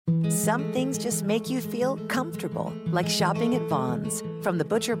Some things just make you feel comfortable, like shopping at Vons. From the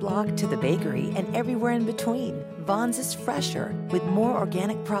butcher block to the bakery and everywhere in between, Vons is fresher, with more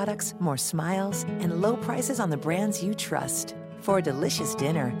organic products, more smiles, and low prices on the brands you trust. For a delicious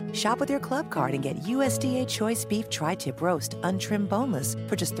dinner, shop with your club card and get USDA Choice Beef Tri-Tip Roast untrimmed boneless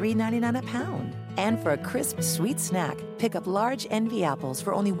for just $3.99 a pound. And for a crisp, sweet snack, pick up large Envy apples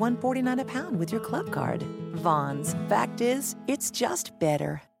for only $1.49 a pound with your club card. Vons. Fact is, it's just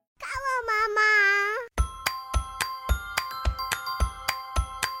better.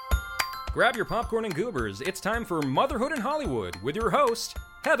 Grab your popcorn and goobers. It's time for Motherhood in Hollywood with your host,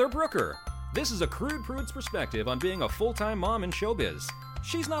 Heather Brooker. This is a crude prude's perspective on being a full-time mom in showbiz.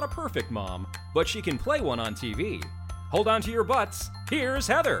 She's not a perfect mom, but she can play one on TV. Hold on to your butts. Here's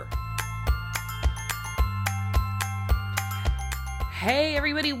Heather. Hey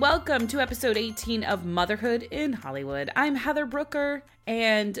everybody, welcome to episode 18 of Motherhood in Hollywood. I'm Heather Brooker,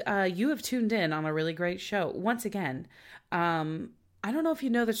 and you have tuned in on a really great show. Once again, I don't know if you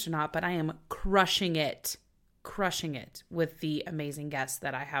know this or not, but I am crushing it with the amazing guests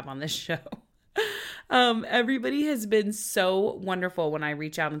that I have on this show. Everybody has been so wonderful when I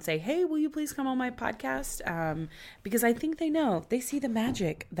reach out and say, hey, will you please come on my podcast? Because I think they see the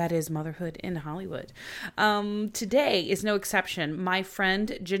magic that is motherhood in Hollywood. Today is no exception. My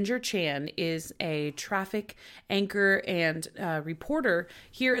friend Ginger Chan is a traffic anchor and reporter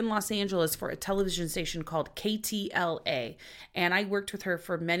here in Los Angeles for a television station called KTLA. And I worked with her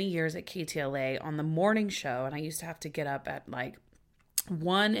for many years at KTLA on the morning show. And I used to have to get up at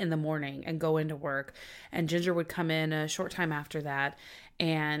 1 a.m. and go into work, and Ginger would come in a short time after that,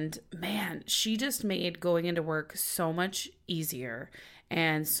 and man, she just made going into work so much easier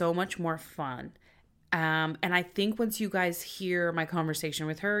and so much more fun. And I think once you guys hear my conversation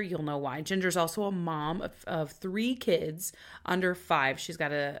with her, you'll know why. Ginger's also a mom of 3 kids under 5. She's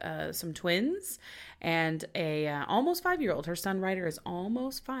got some twins and a almost 5-year-old. Her son Ryder is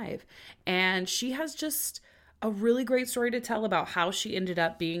almost 5, and she has just a really great story to tell about how she ended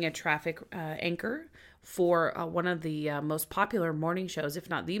up being a traffic anchor for one of the most popular morning shows, if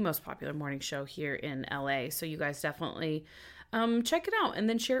not the most popular morning show here in LA. So you guys definitely check it out and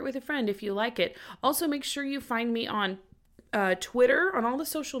then share it with a friend if you like it. Also, make sure you find me on Twitter, on all the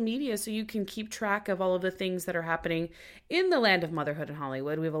social media, so you can keep track of all of the things that are happening in the land of motherhood in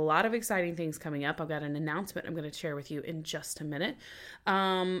Hollywood. We have a lot of exciting things coming up. I've got an announcement I'm going to share with you in just a minute.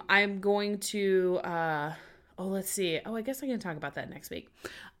 I'm going to... let's see. I guess I can talk about that next week.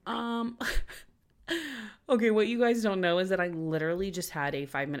 Okay, what you guys don't know is that I literally just had a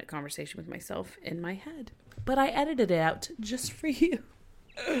 5-minute conversation with myself in my head, but I edited it out just for you.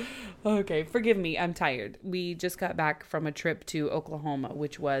 Okay, forgive me. I'm tired. We just got back from a trip to Oklahoma,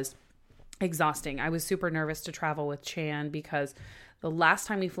 which was exhausting. I was super nervous to travel with Chan because the last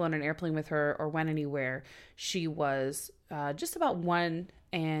time we flew on an airplane with her or went anywhere, she was just about 1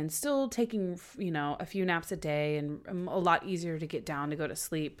 and still taking, a few naps a day and a lot easier to get down to go to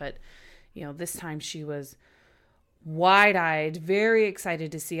sleep. But, this time she was wide-eyed, very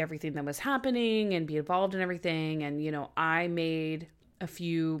excited to see everything that was happening and be involved in everything. And, I made a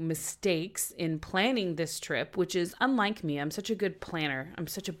few mistakes in planning this trip, which is unlike me. I'm such a good planner. I'm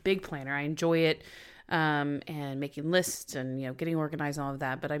such a big planner. I enjoy it. And making lists and, getting organized and all of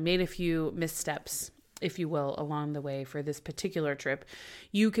that. But I made a few missteps, if you will, along the way for this particular trip.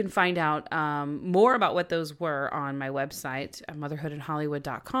 You can find out more about what those were on my website,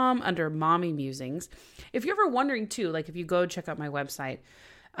 motherhoodinhollywood.com, under Mommy Musings. If you're ever wondering too, if you go check out my website,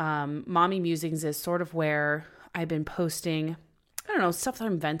 Mommy Musings is sort of where I've been posting, stuff that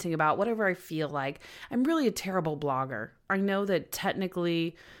I'm venting about, whatever I feel like. I'm really a terrible blogger. I know that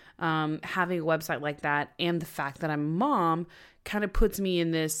technically having a website like that and the fact that I'm a mom kind of puts me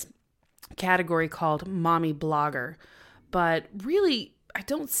in this category called mommy blogger. But really, I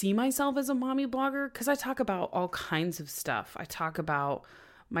don't see myself as a mommy blogger because I talk about all kinds of stuff. I talk about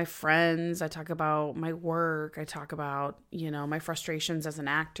my friends. I talk about my work. I talk about, my frustrations as an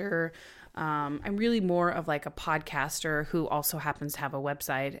actor. I'm really more of a podcaster who also happens to have a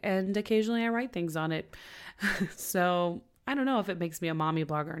website, and occasionally I write things on it. So I don't know if it makes me a mommy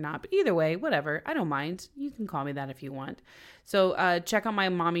blogger or not, but either way, whatever. I don't mind. You can call me that if you want. So check out my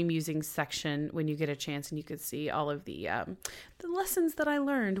Mommy Musings section when you get a chance, and you can see all of the lessons that I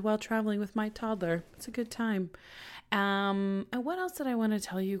learned while traveling with my toddler. It's a good time. And what else did I want to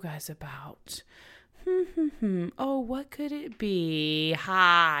tell you guys about? Oh, what could it be?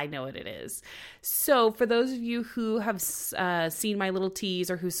 I know what it is. So for those of you who have seen my little tease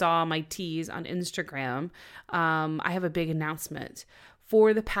or who saw my tease on Instagram, I have a big announcement.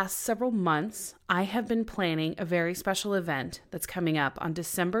 For the past several months, I have been planning a very special event that's coming up on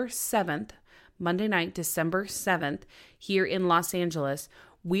December 7th, Monday night, December 7th, here in Los Angeles.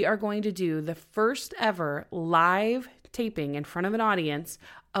 We are going to do the first ever live taping in front of an audience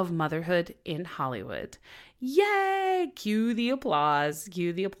of Motherhood in Hollywood. Yay! Cue the applause.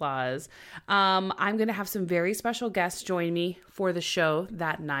 Cue the applause. I'm going to have some very special guests join me for the show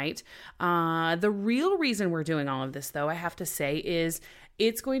that night. The real reason we're doing all of this, though, I have to say, is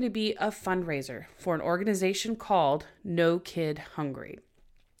it's going to be a fundraiser for an organization called No Kid Hungry.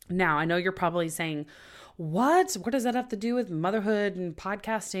 Now, I know you're probably saying, what? What does that have to do with motherhood and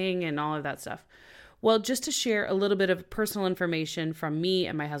podcasting and all of that stuff? Well, just to share a little bit of personal information from me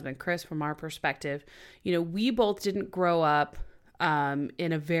and my husband, Chris, from our perspective, we both didn't grow up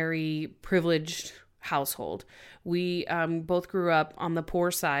in a very privileged household. We both grew up on the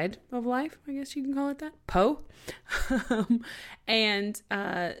poor side of life, I guess you can call it that, and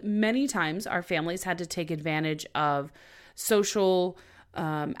many times our families had to take advantage of social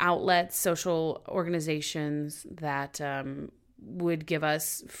outlets, social organizations that would give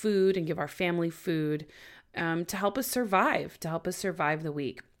us food and give our family food to help us survive the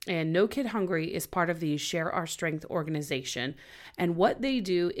week. And No Kid Hungry is part of the Share Our Strength organization. And what they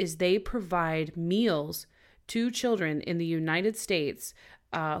do is they provide meals to children in the United States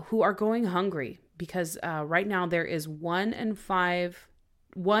who are going hungry, because right now there is 1 in 5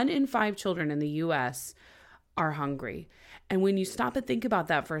 children in the U.S. are hungry. And when you stop and think about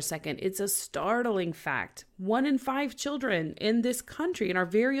that for a second, it's a startling fact. 1 in 5 children in this country, in our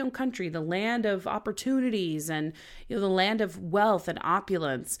very own country, the land of opportunities and the land of wealth and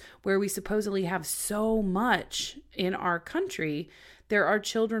opulence, where we supposedly have so much in our country, there are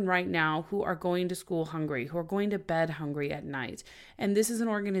children right now who are going to school hungry, who are going to bed hungry at night. And this is an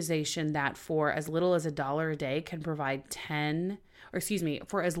organization that for as little as $1 a day can provide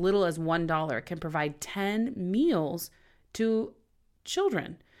for as little as $1 can provide 10 meals to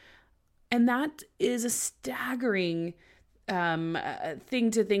children. And that is a staggering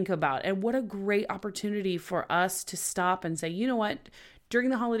thing to think about. And what a great opportunity for us to stop and say, you know what, during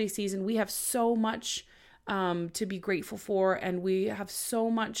the holiday season, we have so much to be grateful for, and we have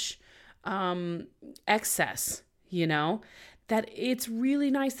so much excess, that it's really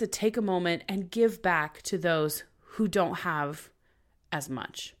nice to take a moment and give back to those who don't have as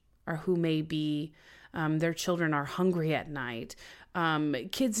much, or who may be their children are hungry at night.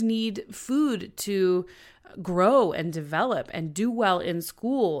 Kids need food to grow and develop and do well in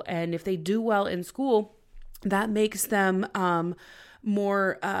school. And if they do well in school, that makes them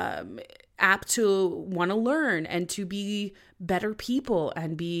more apt to want to learn and to be better people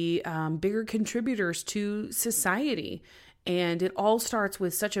and be bigger contributors to society. And it all starts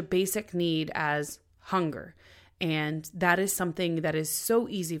with such a basic need as hunger. And that is something that is so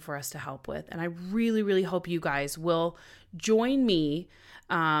easy for us to help with. And I really, really hope you guys will join me.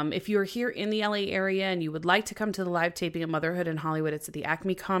 If you're here in the LA area and you would like to come to the live taping of Motherhood in Hollywood, it's at the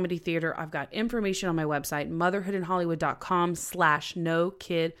Acme Comedy Theater. I've got information on my website,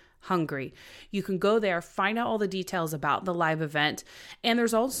 motherhoodinhollywood.com/no-kid hungry. You can go there, find out all the details about the live event. And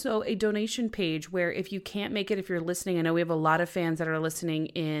there's also a donation page where if you can't make it, if you're listening, I know we have a lot of fans that are listening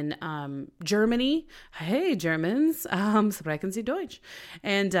in Germany. Hey, Germans, sprechen Sie Deutsch.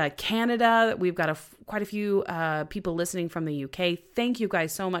 And Canada, we've got quite a few people listening from the UK. Thank you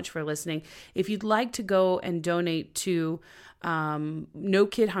guys so much for listening. If you'd like to go and donate to No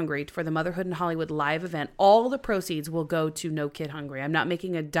Kid Hungry for the Motherhood in Hollywood live event, all the proceeds will go to No Kid Hungry. I'm not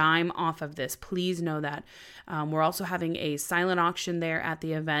making a dime off of this. Please know that. We're also having a silent auction there at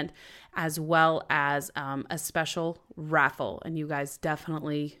the event, as well as a special raffle, and you guys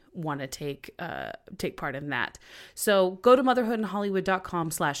definitely want to take part in that. So go to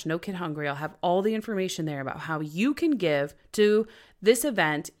motherhoodinhollywood.com/no-kid hungry. I'll have all the information there about how you can give to this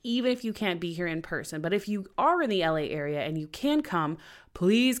event, even if you can't be here in person. But if you are in the LA area and you can come,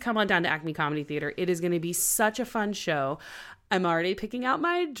 please come on down to Acme Comedy Theater. It is going to be such a fun show. I'm already picking out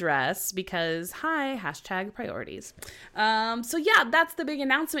my dress because, #priorities. So yeah, that's the big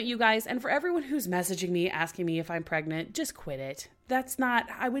announcement, you guys. And for everyone who's messaging me, asking me if I'm pregnant, just quit it.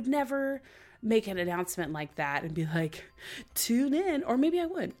 I would never make an announcement like that and be like, tune in. Or maybe I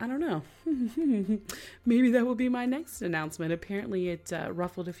would. I don't know. Maybe that will be my next announcement. Apparently it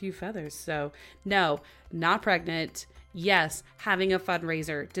ruffled a few feathers. So no, not pregnant. Yes, having a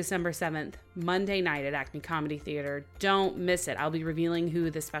fundraiser December 7th, Monday night at Acme Comedy Theater. Don't miss it. I'll be revealing who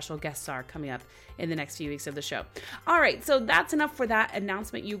the special guests are coming up in the next few weeks of the show. All right, so that's enough for that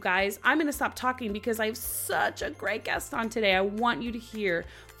announcement, you guys. I'm going to stop talking because I have such a great guest on today. I want you to hear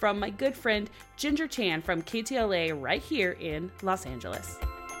from my good friend Ginger Chan from KTLA right here in Los Angeles.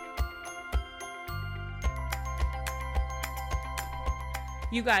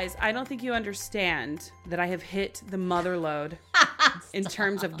 You guys, I don't think you understand that I have hit the mother load in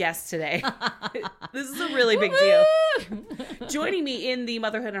terms of guests today. This is a really big deal. Joining me in the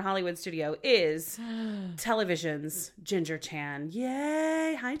Motherhood in Hollywood studio is television's Ginger Chan.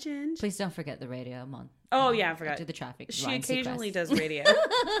 Yay! Hi, Ginger. Please don't forget the radio. I'm on. Oh, yeah, I forgot. Do the traffic. She Ryan occasionally Seacrest. does radio.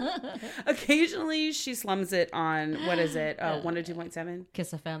 Occasionally, she slums it on, what is it, 102.7?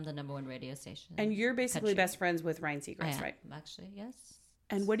 KIIS FM, the #1 radio station. And you're basically Country. best friends with Ryan I Seacrest, am, right? actually, yes.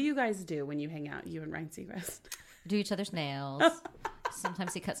 And what do you guys do when you hang out, you and Ryan Seacrest? Do each other's nails.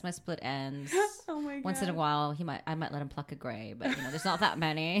 Sometimes he cuts my split ends. Oh my God. Once in a while, I might let him pluck a gray, but there's not that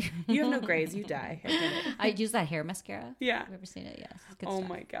many. You have no grays, you die. I use that hair mascara. Yeah. Have you ever seen it? Yes. Good Oh stuff.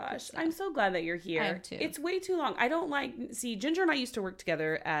 my gosh. I'm so glad that you're here. I am too. It's way too long. I don't see, Ginger and I used to work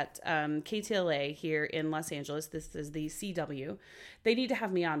together at KTLA here in Los Angeles. This is the CW. They need to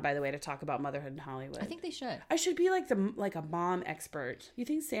have me on, by the way, to talk about motherhood in Hollywood. I think they should. I should be like a mom expert. You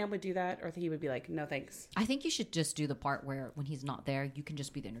think Sam would do that? Or think he would be like, no thanks? I think you should just do the part where when he's not there, you can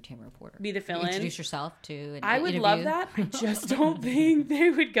just be the entertainment reporter. Be the fill-in? Introduce yourself to an I would interview. love that. I just don't think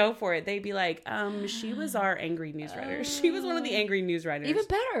they would go for it. They'd be like, she was our angry news writer. She was one of the angry news writers. Even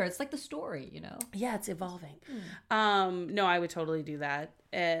better. It's like the story, Yeah, it's evolving. No, I would totally do that.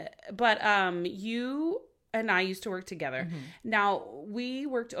 But you and I used to work together. Mm-hmm. Now, we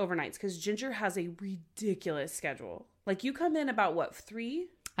worked overnights because Ginger has a ridiculous schedule. Like, you come in about, what, 3?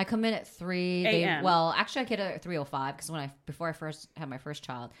 I come in at 3 a.m. Well, actually, I get at 3:05 because before I first had my first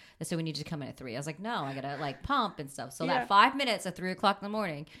child, they said we need to come in at 3. I was like, no, I gotta pump and stuff. So Yeah. that 5 minutes at 3:00 in the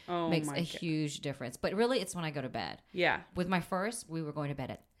morning makes my a God. huge difference. But really, it's when I go to bed. Yeah. With my first, we were going to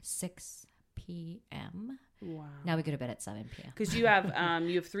bed at 6 p.m. Wow. Now we go to bed at 7 p.m. Because you have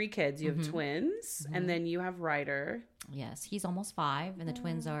 3 kids. You Mm-hmm. have twins, and then you have Ryder. Yes, he's almost 5, and the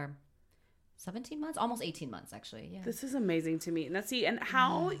twins are 17 months, almost 18 months, actually. Yeah. This is amazing to me. And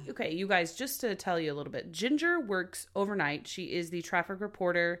how, okay, you guys, just to tell you a little bit, Ginger works overnight. She is the traffic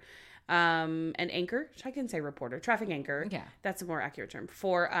reporter, an anchor. I can say reporter, traffic anchor. Yeah. That's a more accurate term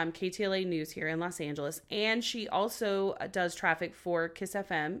for KTLA News here in Los Angeles. And she also does traffic for KIIS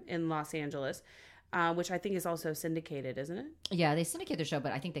FM in Los Angeles, which I think is also syndicated, isn't it? Yeah, they syndicate the show,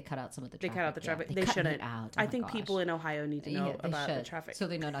 but I think they cut out some of the They traffic. cut out the traffic. Yeah, They cut shouldn't. it out. I Oh my think gosh. people in Ohio need to know Yeah, they about the should, traffic. so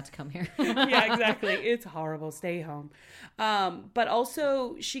they know not to come here. Yeah, exactly. It's horrible. Stay home. But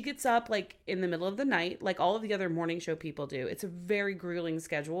also, she gets up in the middle of the night, like all of the other morning show people do. It's a very grueling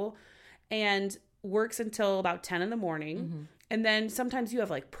schedule, and works until about 10 in the morning. Mm-hmm. And then sometimes you have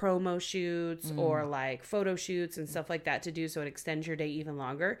promo shoots or photo shoots and stuff like that to do, so it extends your day even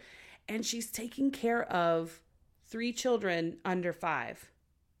longer. And she's taking care of 3 children under 5.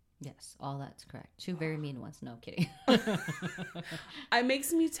 Yes, all that's correct. 2 very mean ones. No kidding. It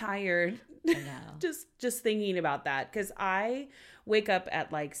makes me tired. I know. just thinking about that, because I wake up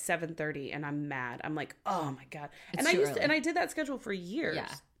at 7:30 and I'm mad. I'm like, oh my God. It's and too I early. did that schedule for years.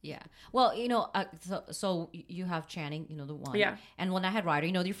 Yeah. Well, so you have Channing, the one. Yeah. And when I had Ryder,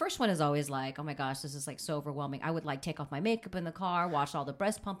 your first one is always like, oh my gosh, this is so overwhelming. I would take off my makeup in the car, watch all the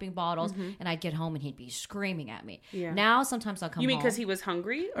breast pumping bottles, and I'd get home and he'd be screaming at me. Yeah. Now sometimes I'll come home. You mean because he was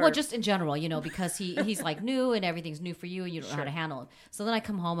hungry? Or? Well, just in general, because he's new and everything's new for you and you don't know how to handle it. So then I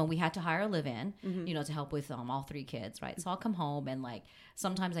come home and we had to hire a live-in, to help with all 3 kids, right? So I'll come home and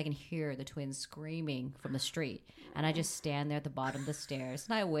sometimes I can hear the twins screaming from the street, and I just stand there at the bottom of the stairs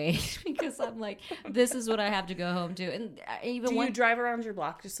and I wait because I'm like, this is what I have to go home to. And even Do you drive around your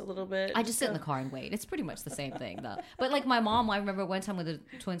block just a little bit? I just sit in the car and wait. It's pretty much the same thing, though. But my mom, I remember one time when the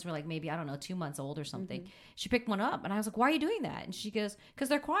twins were maybe, I don't know, 2 months old or something. She picked one up and I was like, why are you doing that? And she goes, because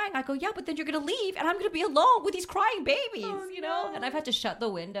they're crying. I go, yeah, but then you're going to leave and I'm going to be alone with these crying babies, no. And I've had to shut the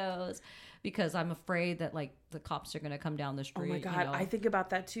windows because I'm afraid that the cops are going to come down the street. Oh my God, I think about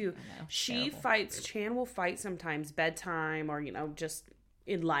that too. She terrible. fights. Chan will fight sometimes bedtime or just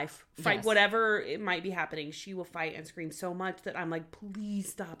in life, fight Yes. whatever it might be happening. She will fight and scream so much that I'm like, please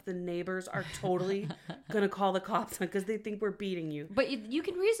stop. The neighbors are totally gonna call the cops because they think we're beating you. But you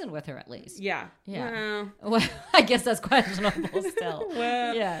can reason with her at least. Yeah. Well, I guess that's questionable still.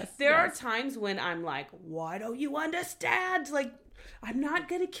 Well, yes. There are times when I'm like, why don't you understand? I'm not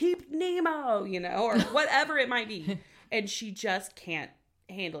gonna keep Nemo, or whatever it might be. And she just can't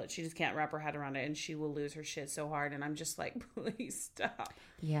handle it. She just can't wrap her head around it, and she will lose her shit so hard. And I'm just like, please stop.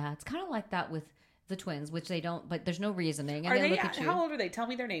 Yeah, it's kind of like that with the twins, which they don't, but there's no reasoning. And Are they they? look at you. How old are they? Tell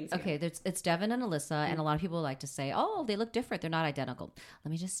me their names. Okay, it's Devin and Alyssa, and a lot of people like to say, "Oh, they look different. They're not identical."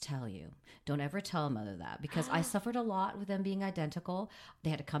 Let me just tell you, don't ever tell a mother that, because I suffered a lot with them being identical. They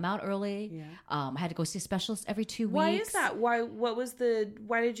had to come out early. Yeah. I had to go see a specialist every 2 weeks. Why is that? Why? What was the?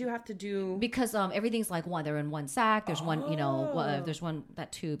 Why did you have to do? Because everything's like one. They're in one sack. There's one, there's one,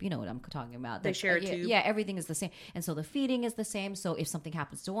 that tube. You know what I'm talking about. They share a tube. Yeah, everything is the same, and so the feeding is the same. So if something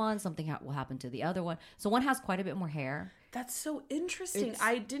happens to one, something will happen to the other one. So one has quite a bit more hair. That's so interesting.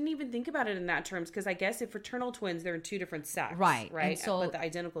 I didn't even think about it in that terms, because I guess if fraternal twins, they're in 2 different sacks. Right. Right. And so, but the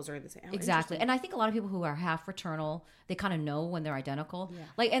identicals are in the same. Oh, exactly. And I think a lot of people who are half fraternal, they kind of know when they're identical. Yeah.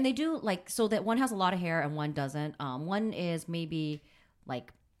 Like, and they do, like, so that one has a lot of hair and one doesn't. One is maybe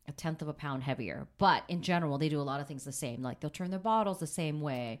like 1/10 of a pound heavier, but in general they do a lot of things the same. Like they'll turn their bottles the same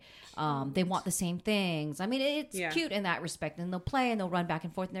way. They want the same things. I mean, it's cute in that respect. And they'll play and they'll run back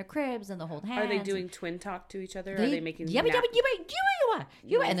and forth in their cribs and they'll hold hands. Are they doing twin talk to each other? Are they making and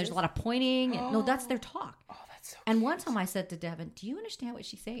there's a lot of pointing. No, that's their talk. Oh, that's so and cute. one time I said to Devin, "Do you understand what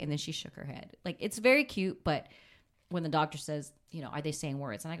she's saying?" And then she shook her head. Like, it's very cute, but when the doctor says, are they saying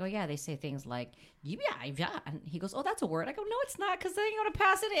words? And I go, yeah, they say things like, yeah. And he goes, oh, that's a word. I go, no, it's not, because then you're going to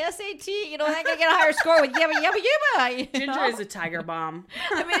pass an SAT. They're going to get a higher score with yabba. Ginger is a tiger bomb.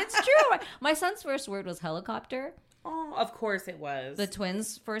 I mean, it's true. My son's first word was helicopter. Oh, of course it was. The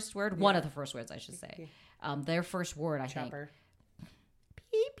twins' first word, one of the first words, I should say. Their first word, I think.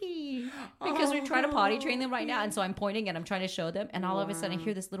 Pee-pee. Because we're trying to potty train them right now. And so I'm pointing and I'm trying to show them. And all of a sudden I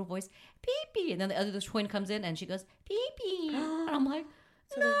hear this little voice, pee-pee. And then the other twin comes in and she goes, pee-pee. And I'm like,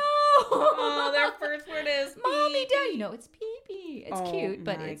 no. Oh, their first word is Mommy, Dad. It's pee-pee. It's cute,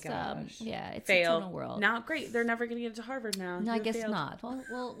 but it's, gosh. it's Fail. a total world. Not great. They're never going to get into Harvard now. No, I guess not.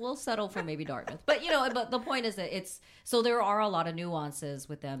 Well, we'll settle for maybe Dartmouth. But, but the point is that so there are a lot of nuances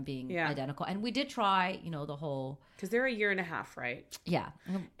with them being identical. And we did try, the whole... Because they're 1.5 years, right? Yeah.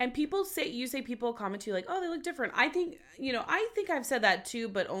 And people people comment to you like, oh, they look different. I think I've said that too,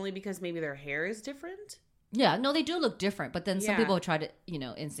 but only because maybe their hair is different. Yeah, no, they do look different. But then some people try to,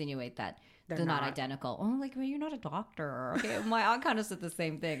 insinuate that they're not identical. Oh, like, well, you're not a doctor. Okay, my aunt kind of said the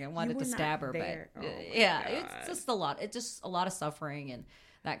same thing and wanted to stab her. There. But it's just a lot. It's just a lot of suffering and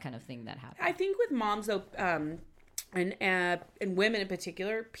that kind of thing that happens. I think with moms, though, and women in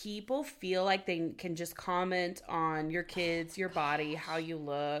particular, people feel like they can just comment on your kids, your body, how you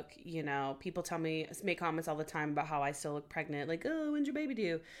look. People make comments all the time about how I still look pregnant. Like, oh, when's your baby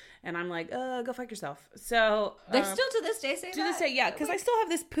due? And I'm like, go fuck yourself. So they still to this day say that? To this day, yeah, because I still have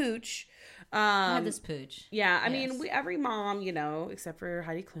this pooch. I have this pooch. Yeah, I mean, every mom, except for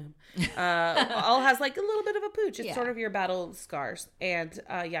Heidi Klum, all has like a little bit of a pooch. It's sort of your battle scars. And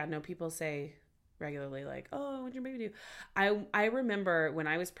people say regularly like, oh, when's your baby due? I remember when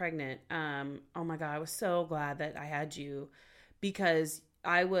I was pregnant, oh my God, I was so glad that I had you, because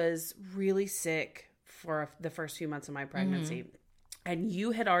I was really sick for the first few months of my pregnancy. Mm-hmm. And you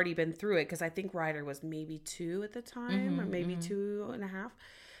had already been through it, because I think Ryder was maybe 2 at the time, or maybe 2.5.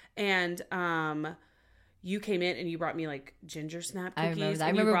 And you came in and you brought me like ginger snap cookies. I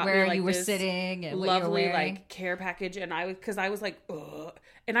remember where you were sitting and lovely like care package. And I was like, ugh.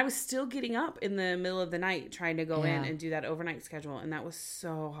 And I was still getting up in the middle of the night trying to go in and do that overnight schedule. And that was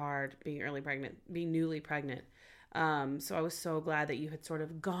so hard, being newly pregnant. So I was so glad that you had sort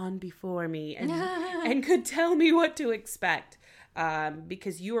of gone before me and could tell me what to expect.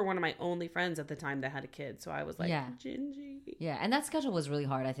 Because you were one of my only friends at the time that had a kid. So I was like, Gingy. Yeah. And that schedule was really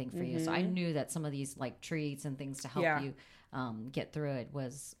hard, I think, for you. So I knew that some of these like treats and things to help you get through it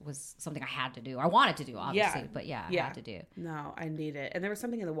was something I had to do. I wanted to do, obviously, but I had to do. No, I need it. And there was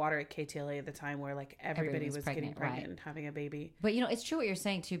something in the water at KTLA at the time where like everybody was getting pregnant and having a baby. But it's true what you're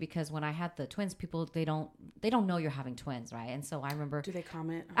saying too, because when I had the twins, people they don't know you're having twins, right? And so I remember. Do they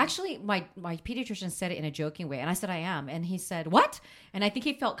comment? Actually, my pediatrician said it in a joking way, and I said I am, and he said what? And I think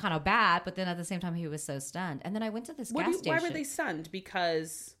he felt kind of bad, but then at the same time he was so stunned. And then I went to this gas station. Why were they stunned?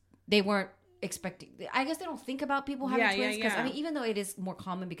 Because they weren't expecting. I guess they don't think about people having twins, because I mean, even though it is more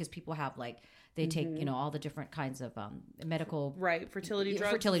common because people have like they take all the different kinds of medical fertility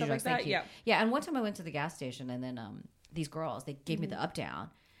drugs, like thank you. Yeah. And one time I went to the gas station, and then these girls, they gave me the up down,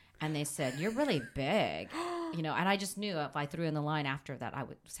 and they said, "You're really big." you know, and I just knew if I threw in the line after that I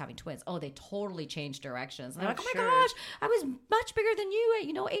was having twins, they totally changed directions. And they're like, oh my gosh, I was much bigger than you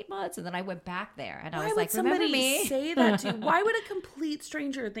at 8 months. And then I went back there and I was like, remember me? Say that to you? Why would a complete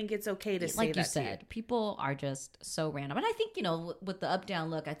stranger think it's okay to say like that you said, people are just so random. And I think, with the up down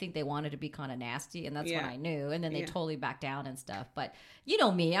look, I think they wanted to be kind of nasty, and that's when I knew. And then they totally backed down and stuff. But you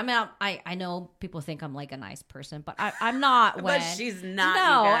know me, I mean, I know people think I'm like a nice person, but I'm not. But she's not.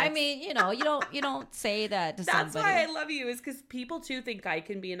 No, I mean, you don't say that to somebody. That's why I love you, is because people too think I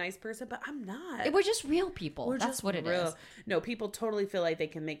can be a nice person, but I'm not. We're just real people. That's what it is. No, people totally feel like they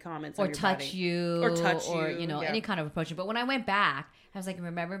can make comments or on your touch body. you, or touch you, any kind of approach. But when I went back, I was like,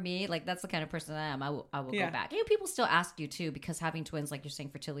 remember me? Like, that's the kind of person I am. I will go back. People still ask you too, because having twins, like you're saying,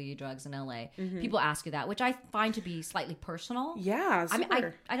 fertility drugs in LA, people ask you that, which I find to be slightly personal. Yeah, super. I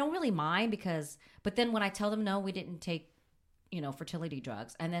mean, I don't really mind but then when I tell them no, we didn't take fertility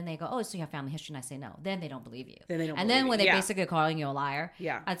drugs, and then they go, oh, so you have family history, and I say no, then they don't believe you. And then when they basically calling you a liar,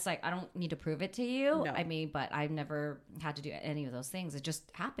 it's like, I don't need to prove it to you. No. I mean, but I've never had to do any of those things. It just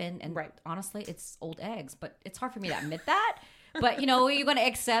happened, and honestly, it's old eggs, but it's hard for me to admit that. But you're going to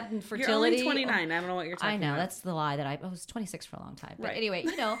accept fertility. You're only 29. I don't know what you're talking about. I know, that's the lie that I was 26 for a long time. But anyway,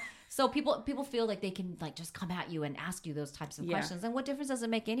 so people feel like they can like just come at you and ask you those types of questions. And what difference does it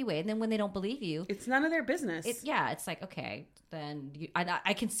make anyway? And then when they don't believe you, it's none of their business. It's like, okay, then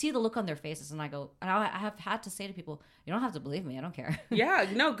I can see the look on their faces, and I go, and I have had to say to people, you don't have to believe me. I don't care. Yeah,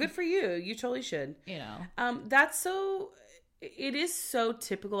 no, good for you. You totally should. That's so. It is so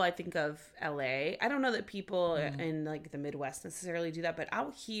typical, I think, of LA. I don't know that people in like the Midwest necessarily do that, but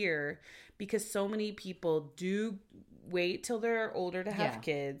out here, because so many people do wait till they're older to have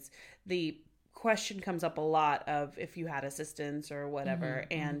kids, the question comes up a lot of if you had assistance or whatever,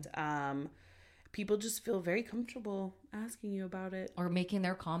 and people just feel very comfortable asking you about it, or making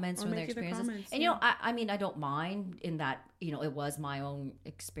their comments from their experiences. And I mean, I don't mind in that it was my own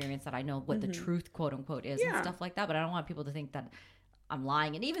experience, that I know what the truth, quote unquote, is and stuff like that. But I don't want people to think that I'm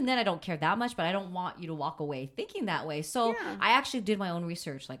lying, and even then I don't care that much. But I don't want you to walk away thinking that way. So I actually did my own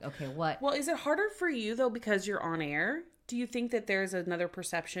research. Like, okay, what? Well, is it harder for you though because you're on air? Do you think that there's another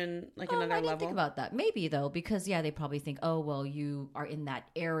perception, like another level? I didn't think about that. Maybe, though, because, they probably think, oh, well, you are in that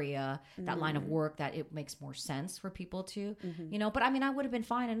area, that line of work, that it makes more sense for people to, But, I mean, I would have been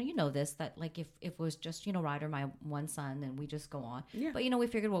fine. And this, that, like, if it was just, Ryder, my one son, then we just go on. Yeah. But, we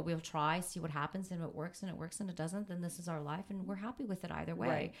figured, well, we'll try, see what happens. And if it works and it doesn't, then this is our life. And we're happy with it either way.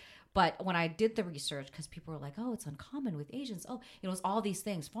 Right. But when I did the research, because people were like, oh, it's uncommon with Asians. Oh, it was all these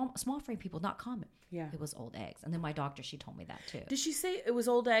things. Small frame people, not common. Yeah. It was old eggs. And then my doctor, she told me that too. Did she say it was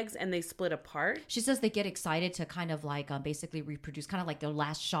old eggs and they split apart? She says they get excited to kind of like basically reproduce, kind of like their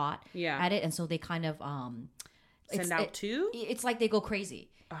last shot at it. And so they kind of... Send out too? It's like they go crazy.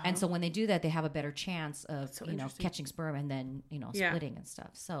 And so when they do that, they have a better chance of, catching sperm and then, splitting and stuff.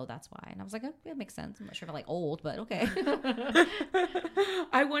 So that's why. And I was like, oh, it makes sense. I'm not sure if I like old, but okay.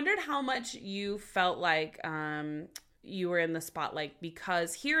 I wondered how much you felt like you were in the spotlight,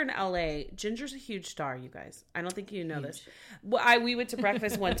 because here in LA, Ginger's a huge star, you guys. I don't think you know this. Well, we went to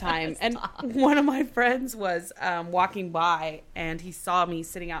breakfast one time, and one of my friends was walking by, and he saw me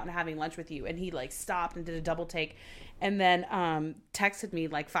sitting out and having lunch with you, and he like stopped and did a double take. And then texted me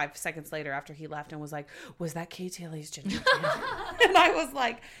like 5 seconds later after he left and was like, was that KTLA's Ginger? And I was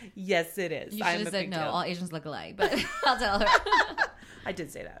like, yes, it is. You should have said, no, all Asians look alike. But I'll tell her. I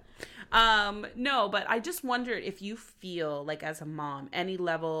did say that. No, but I just wondered if you feel like as a mom, any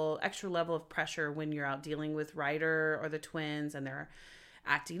extra level of pressure when you're out dealing with Ryder or the twins and they're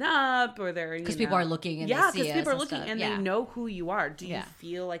acting up, or they're because people are looking and because people are looking and they know who you are. Do you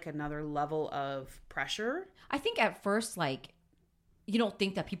feel like another level of pressure? I think at first, like, you don't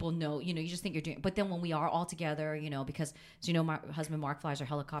think that people know, you just think you're doing, but then when we are all together, because, my husband Mark flies our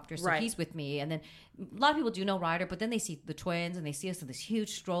helicopter, so he's with me. And then a lot of people do know Ryder, but then they see the twins and they see us in this huge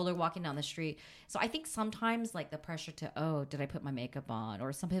stroller walking down the street. So I think sometimes like the pressure to, oh, did I put my makeup on?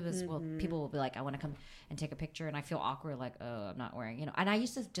 Or some people will be like, I want to come and take a picture. And I feel awkward, like, oh, I'm not wearing, and I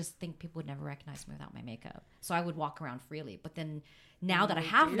used to just think people would never recognize me without my makeup. So I would walk around freely. But then now that I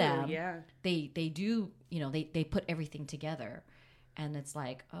have them, they do, they put everything together. And it's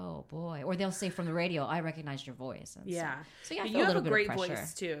like, oh boy, or they'll say from the radio, "I recognize your voice." And so I feel you a have little a great bit of pressure,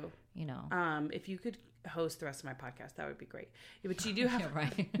 voice too. If you could host the rest of my podcast, that would be great. But you do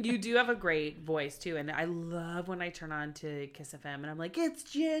have, you do have a great voice too, and I love when I turn on to KIIS FM and I'm like, "It's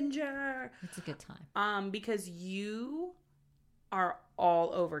Ginger." It's a good time. Because you are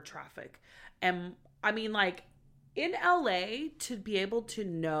all over traffic, and I mean, like in LA, to be able to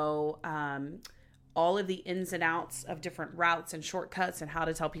know. all of the ins and outs of different routes and shortcuts and how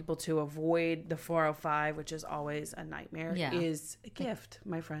to tell people to avoid the 405, which is always a nightmare, is a gift,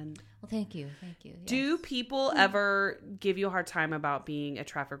 my friend. Well, thank you. Yes. Do people ever give you a hard time about being a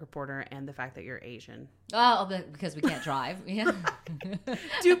traffic reporter and the fact that you're Asian? Oh, because we can't drive. Yeah.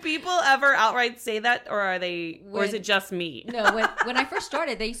 Do people ever outright say that, or are they, or is it just me? No, when I first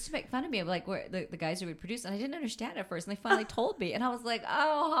started, they used to make fun of me of like the guys who would produce, and I didn't understand at first, and they finally told me, and I was like,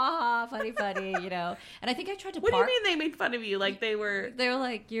 oh, ha ha, funny, you know. And I think I tried to. What do you mean they made fun of you? Like they were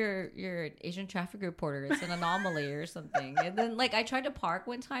like, you're an Asian traffic reporter. It's an anomaly or something. And then like I tried to park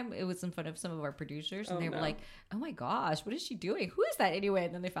one time. It was in front of some of our producers, and they were like, oh my gosh, what is she doing? Who is that anyway?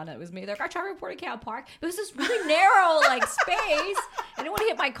 And then they found out it was me. They're like, our traffic reporter can't park. It was this really narrow like space. I didn't want to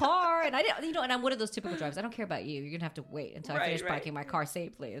hit my car, and I didn't, you know. And I'm one of those typical drivers. I don't care about you. You're gonna have to wait until I finish parking my car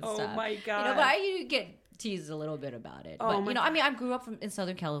safely and stuff. Oh my god! You know, but I get teased a little bit about it. But you know, I mean, I grew up in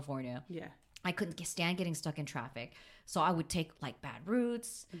Southern California. Yeah. I couldn't stand getting stuck in traffic. So I would take like bad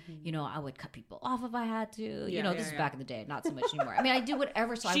routes. You know, I would cut people off if I had to. You know, this is back in the day, not so much anymore. I mean, I do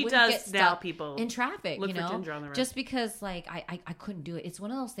whatever so I wouldn't get stuck in traffic, you know, just because like I couldn't do it. It's one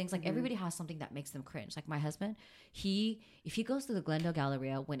of those things like everybody has something that makes them cringe. Like my husband, if he goes to the Glendale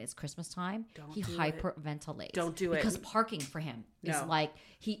Galleria when it's Christmas time, he hyperventilates. Don't do it. Because parking for him is like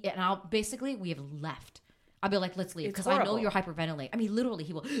we have left. I'll be like, let's leave because I know you're hyperventilating. I mean, literally,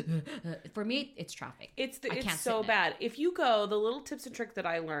 he will. For me, it's traffic. It's so bad. If you go, the little tips and trick that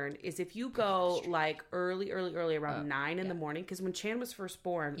I learned is if you go like early around 9 in the morning, because when Chan was first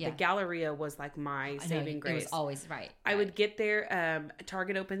born, the Galleria was like my saving grace. It was always right. I would get there.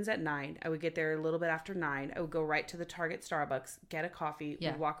 Target opens at 9. I would get there a little bit after 9. I would go right to the Target Starbucks, get a coffee.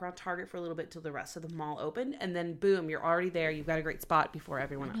 We'd walk around Target for a little bit till the rest of the mall opened, and then boom, you're already there. You've got a great spot before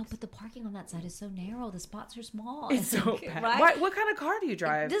everyone else. No, but the parking on that side is so narrow. The spots are small. It's so bad. Right? What kind of car do you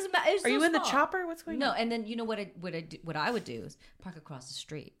drive? Are you in the chopper? What's going on? No, and then you know what I would do is park across the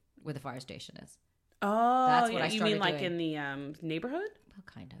street where the fire station is. Oh, that's what I started doing. You mean like in the neighborhood? Well,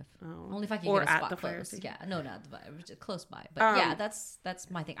 kind of. Oh. Only if I can get a spot close. Yeah, no, not close by. But yeah, that's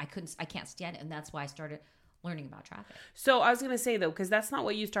my thing. I can't stand it, and that's why I started learning about traffic. So I was going to say though, because that's not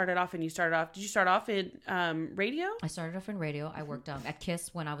what you started off in. Did you start off in radio? I started off in radio. I worked at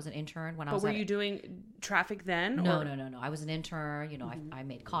KIIS when I was an intern. Were you doing traffic then? No. I was an intern. You know, I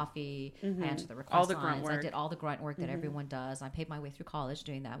made coffee. I answered the request lines. I did all the grunt work that everyone does. I paid my way through college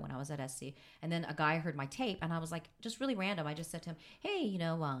doing that when I was at SC. And then a guy heard my tape, and I was like, just really random. I just said to him, "Hey, you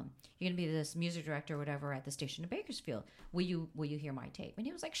know, you're going to be this music director or whatever at the station in Bakersfield. Will you hear my tape?" And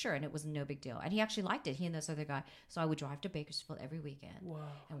he was like, "Sure." And it was no big deal. And he actually liked it. He and this other guy. So I would drive to Bakersfield every weekend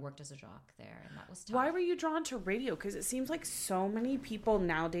and worked as a jock there, and that was tough. Why were you drawn to radio? Because it seems like so many people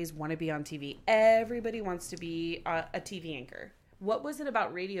nowadays want to be on TV. Everybody wants to be a TV anchor. What was it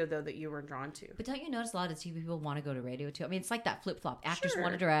about radio though that you were drawn to? But don't you notice a lot of TV people want to go to radio too? I mean, it's like that flip flop. Actors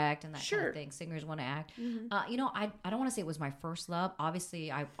want to direct and that kind of thing. Singers want to act. You know, I don't want to say it was my first love. Obviously,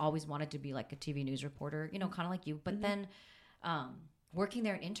 I always wanted to be like a TV news reporter. You know, kind of like you. But then. Working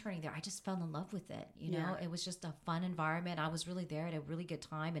there and interning there, I just fell in love with it. You know, it was just a fun environment. I was really there at a really good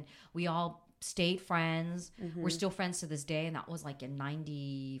time, and we all stayed friends. We're still friends to this day, and that was like in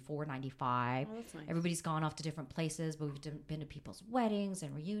 94, 95. Oh, that's nice. Everybody's gone off to different places, but we've been to people's weddings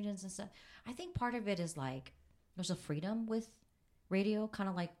and reunions and stuff. I think part of it is like there's a freedom with radio, kind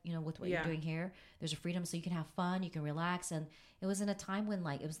of like, you know, with what you're doing here. There's a freedom so you can have fun, you can relax. And it was in a time when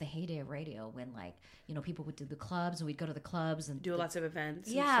like it was the heyday of radio, when like, you know, people would do the clubs and we'd go to the clubs and do lots of events.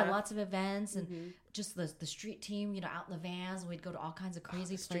 Yeah, lots of events and just the street team, you know, out in the vans, and we'd go to all kinds of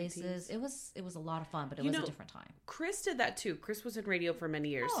crazy places. It was a lot of fun, but it was a different time. Chris did that too. Chris was in radio for many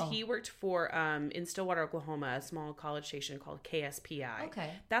years. He worked for in Stillwater, Oklahoma, a small college station called KSPI. Okay.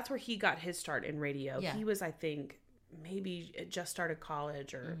 That's where he got his start in radio. Yeah. He was, I think, maybe just started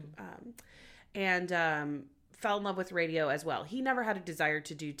college or fell in love with radio as well. He never had a desire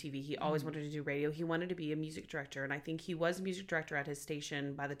to do TV. He always wanted to do radio. He wanted to be a music director, and I think he was a music director at his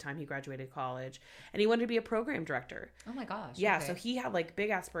station by the time he graduated college, and he wanted to be a program director. Oh my gosh. Yeah, so he had like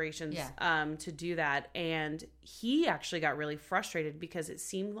big aspirations to do that, and he actually got really frustrated because it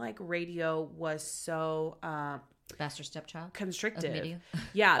seemed like radio was so Bastard stepchild, constrictive.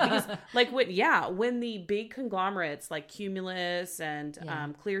 Yeah, because like when the big conglomerates like Cumulus and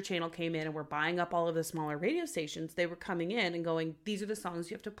Clear Channel came in and were buying up all of the smaller radio stations, they were coming in and going, these are the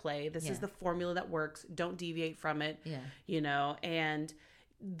songs you have to play, this is the formula that works, don't deviate from it. You know, and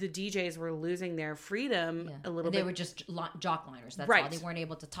the DJs were losing their freedom a little bit. They were just jock liners. That's all. They weren't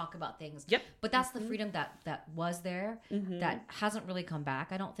able to talk about things. Yep. But that's the freedom that was there that hasn't really come back,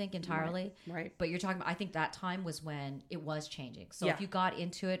 I don't think, entirely. Right. But you're talking about, I think that time was when it was changing. So if you got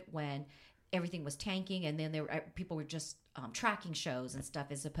into it when everything was tanking, and then people were just tracking shows and stuff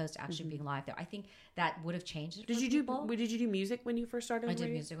as opposed to actually being live there. I think that would have changed it. Did you do music when you first started? I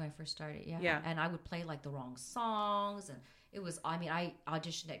did music when I first started. Yeah. And I would play like the wrong songs, and it was. I mean, I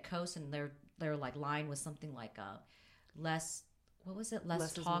auditioned at KIIS, and their like line was something like less. What was it?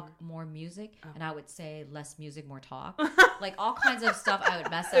 Less talk, more music. Oh. And I would say less music, more talk. Like all kinds of stuff I would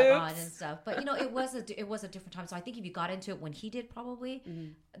mess up on and stuff. But it was a different time. So I think if you got into it when he did, probably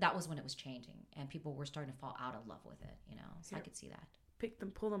that was when it was changing and people were starting to fall out of love with it. So I could see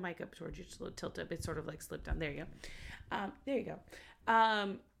that. Pull the mic up towards you, just a little tilt up. It's sort of like slipped down. There you go. There you go.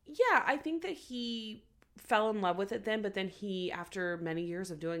 Yeah, I think that he fell in love with it then, but then he, after many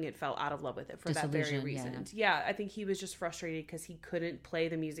years of doing it, fell out of love with it for that very reason. Yeah, I think he was just frustrated because he couldn't play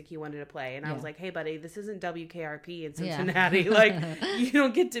the music he wanted to play. And I was like, hey, buddy, this isn't WKRP in Cincinnati. Like, you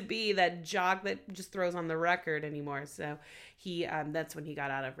don't get to be that jock that just throws on the record anymore. So he, that's when he got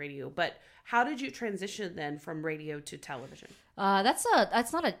out of radio. But how did you transition then from radio to television? That's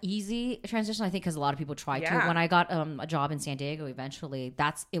not an easy transition, I think, because a lot of people try to. When I got a job in San Diego, eventually,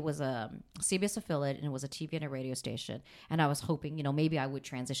 it was a CBS affiliate, and it was a TV and a radio station. And I was hoping, maybe I would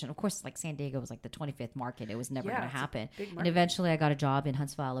transition. Of course, like San Diego was like the 25th market. It was never going to happen. And eventually, I got a job in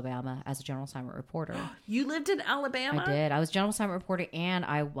Huntsville, Alabama, as a general assignment reporter. You lived in Alabama? I did. I was general assignment reporter, and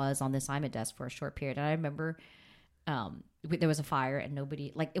I was on the assignment desk for a short period. And I remember there was a fire, and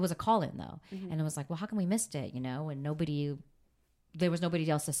nobody, like, it was a call-in though, and it was like, well, how come we missed it? And there was nobody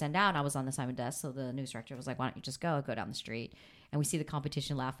else to send out. And I was on the assignment desk, so the news director was like, why don't you just go down the street? And we see the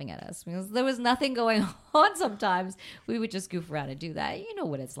competition laughing at us because there was nothing going on. Sometimes we would just goof around and do that. You know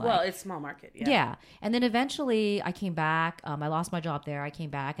what it's like. Well, it's small market. Yeah. And then eventually I came back. I lost my job there. I came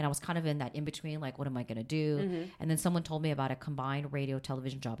back, and I was kind of in that in between, like, what am I going to do? And then someone told me about a combined radio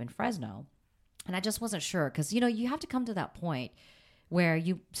television job in Fresno. And I just wasn't sure because, you have to come to that point where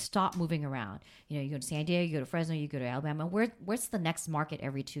you stop moving around. You go to San Diego, you go to Fresno, you go to Alabama. Where's the next market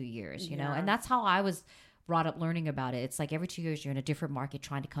every 2 years, And that's how I was brought up learning about it. It's like every 2 years you're in a different market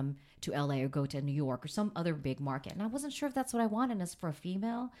trying to come to LA or go to New York or some other big market. And I wasn't sure if that's what I wanted as for a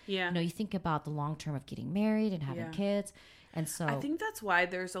female. Yeah. You think about the long term of getting married and having kids. And so I think that's why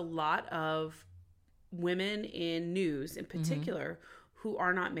there's a lot of women in news in particular who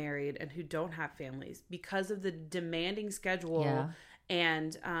are not married and who don't have families because of the demanding schedule. Yeah.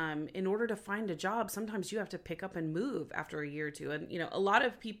 And in order to find a job, sometimes you have to pick up and move after a year or two. And, a lot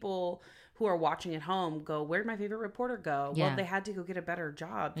of people who are watching at home go, where'd my favorite reporter go? Yeah. Well, they had to go get a better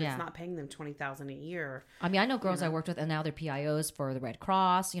job. It's not paying them $20,000 a year. I mean, I know girls I worked with, and now they're PIOs for the Red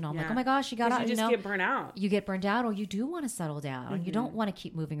Cross. I'm like, oh my gosh, you got out. You just get burnt out. You get burned out, or you do want to settle down. And you don't want to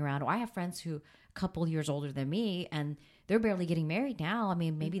keep moving around. Or I have friends who a couple years older than me, and they're barely getting married now. I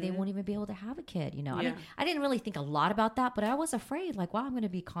mean, maybe they won't even be able to have a kid, I mean, I didn't really think a lot about that, but I was afraid, like, wow, I'm going to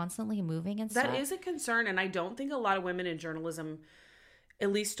be constantly moving and stuff. That is a concern, and I don't think a lot of women in journalism,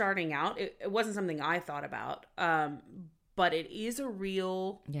 at least starting out, it wasn't something I thought about, but it is a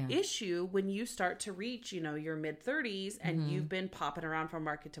real issue when you start to reach, your mid-30s, and you've been popping around from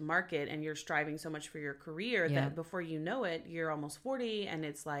market to market, and you're striving so much for your career that before you know it, you're almost 40, and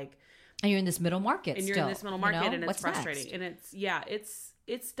it's like... And you're in this middle market and still. You're in this middle market, and it's What's frustrating. Next? And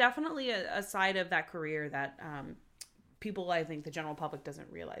it's definitely a side of that career that people, I think, the general public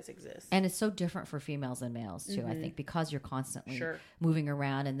doesn't realize exists. And it's so different for females and males, too, I think, because you're constantly moving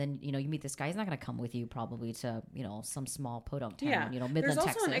around. And then, you meet this guy. He's not going to come with you probably to, some small podunk town, Midland, There's also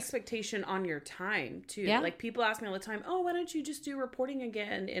Texas. an expectation on your time, too. Yeah. Like, people ask me all the time, oh, why don't you just do reporting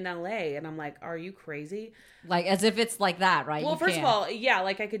again in LA? And I'm like, are you crazy? Like, as if it's like that, right? Well, first of all,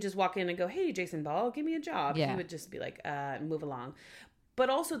 like, I could just walk in and go, hey, Jason Ball, give me a job. Yeah. He would just be like, move along. But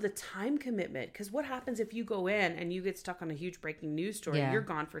also the time commitment, because what happens if you go in and you get stuck on a huge breaking news story? You're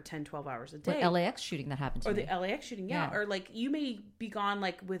gone for 10, 12 hours a day. Or LAX shooting that happened to me. Or the LAX shooting, Or like you may be gone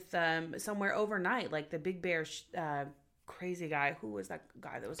like with somewhere overnight, like the Big Bear crazy guy. Who was that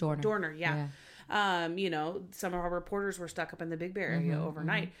guy? That was Dorner. Yeah. Some of our reporters were stuck up in the Big Bear area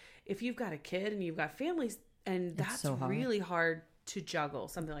overnight. If you've got a kid and you've got families, and that's so really hard to juggle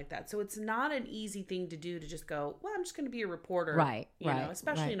something like that. So it's not an easy thing to do to just go, well, I'm just going to be a reporter. Right.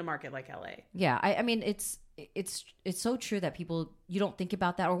 Especially in a market like LA. Yeah. I mean, it's so true that you don't think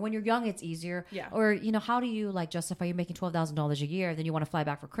about that. Or when you're young, it's easier. Yeah. Or, how do you justify you're making $12,000 a year, then you want to fly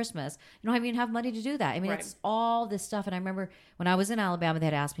back for Christmas? You don't even have money to do that. I mean, it's all this stuff. And I remember when I was in Alabama, they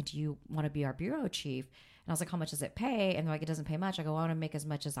had asked me, do you want to be our bureau chief? I was like, how much does it pay? And they're like, it doesn't pay much. I go, I want to make as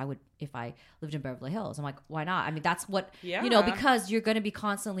much as I would if I lived in Beverly Hills. I'm like, why not? I mean, that's what, because you're going to be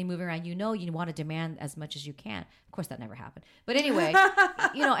constantly moving around. You want to demand as much as you can. Of course, that never happened. But anyway,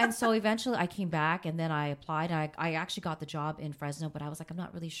 and so eventually I came back and then I applied. And I actually got the job in Fresno, but I was like, I'm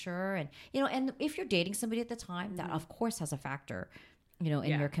not really sure. And, and if you're dating somebody at the time, that of course has a factor, in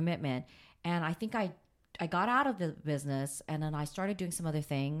your commitment. And I think I got out of the business and then I started doing some other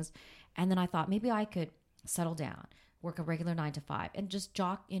things. And then I thought maybe I could settle down, work a regular 9 to 5 and just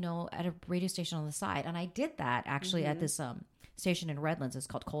jock, at a radio station on the side. And I did that actually at this station in Redlands. It's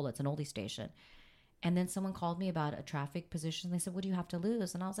called KTLA. It's an oldie station. And then someone called me about a traffic position. They said, what do you have to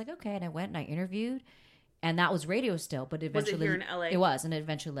lose? And I was like, okay. And I went and I interviewed and that was radio still, but eventually. Was it here in LA? It was. And it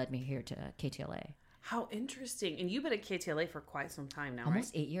eventually led me here to KTLA. How interesting. And you've been at KTLA for quite some time now,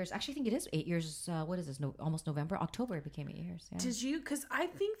 almost 8 years. Actually, I think it is 8 years. What is this? Almost November. October it became 8 years. Yeah. Did you? Because I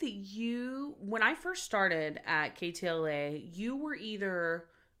think that when I first started at KTLA, you were either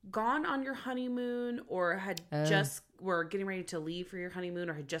gone on your honeymoon or had just were getting ready to leave for your honeymoon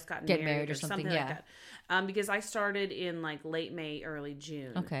or had just gotten married or something like that. Because I started in like late May, early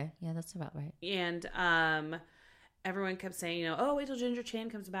June. Okay. Yeah, that's about right. And everyone kept saying, oh, wait till Ginger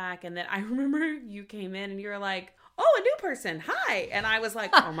Chan comes back. And then I remember you came in and you were like, oh, a new person. Hi. And I was like,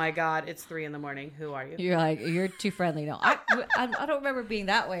 oh my God, it's 3 a.m. Who are you? You're like, you're too friendly. No, I don't remember being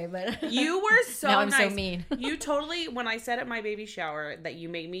that way, but you were so now I'm nice. So mean. You totally, when I said at my baby shower that you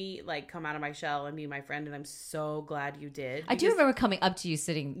made me like come out of my shell and be my friend. And I'm so glad you did. I do remember coming up to you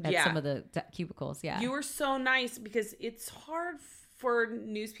sitting at some of the cubicles. Yeah. You were so nice because it's hard for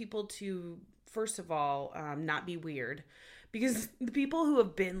news people to, first of all, not be weird, because the people who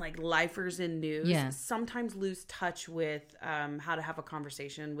have been like lifers in news sometimes lose touch with how to have a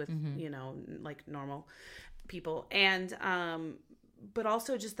conversation with like normal people, and but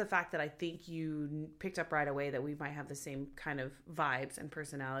also just the fact that I think you picked up right away that we might have the same kind of vibes and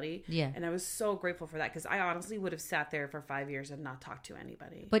personality. Yeah. And I was so grateful for that because I honestly would have sat there for 5 years and not talked to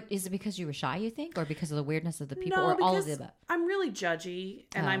anybody. But is it because you were shy, you think? Or because of the weirdness of the people? No, or all of the above? I'm really judgy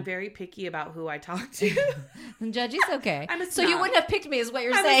and I'm very picky about who I talk to. Judgy's okay. So you wouldn't have picked me is what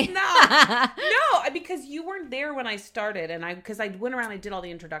you're saying. No, because you weren't there when I started and because I went around and did all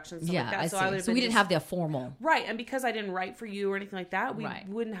the introductions and stuff like that. So we didn't have the formal. Right. And because I didn't write for you or anything like that, we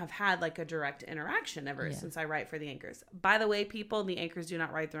wouldn't have had like a direct interaction ever since I write for the anchors. By the way, people, the anchors do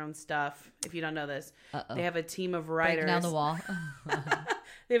not write their own stuff. If you don't know this, they have a team of writers. Break down the wall.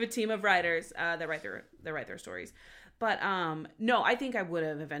 They have a team of writers that write their stories. But no, I think I would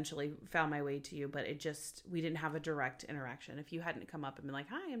have eventually found my way to you, but we didn't have a direct interaction. If you hadn't come up and been like,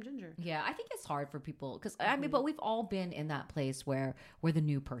 "Hi, I'm Ginger." Yeah, I think it's hard for people because but we've all been in that place where we're the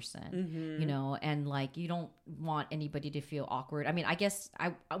new person, and like you don't want anybody to feel awkward. I mean, I guess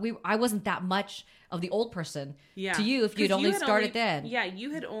I wasn't that much of the old person to you if you'd only started then. Yeah,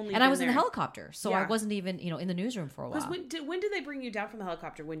 you had only, and I was in the helicopter, so I wasn't even in the newsroom for a while. When did they bring you down from the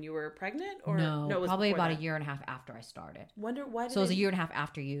helicopter? When you were pregnant, or no? It was probably about that? a year and a half after I started. Wonder why? So it was a year and a half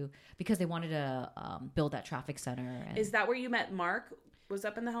after you because they wanted to build that traffic center. Is that where you met Mark? Was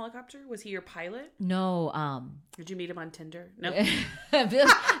up in the helicopter? Was he your pilot? No. Did you meet him on Tinder? No.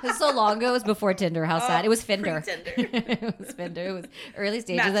 It was so long ago. It was before Tinder. How sad. It was Finder. Tinder. It was Finder. It was early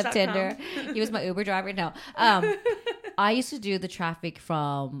stages of Tinder. He was my Uber driver. No. I used to do the traffic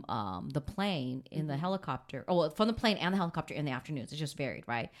from the plane in the helicopter. Oh, well, from the plane and the helicopter in the afternoons. It just varied,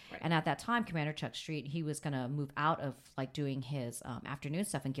 right? And at that time, Commander Chuck Street, he was going to move out of like doing his afternoon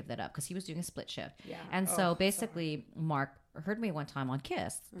stuff and give that up because he was doing a split shift. Yeah. And so basically, Mark heard me one time on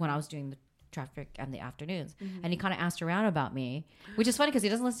KIIS when I was doing the traffic and the afternoons, and he kind of asked around about me, which is funny because he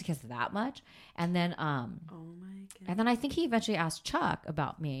doesn't listen to KIIS that much. And then oh my God. And then I think he eventually asked Chuck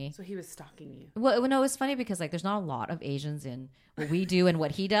about me. So he was stalking you. Well, no, it's funny because like there's not a lot of Asians in what we do and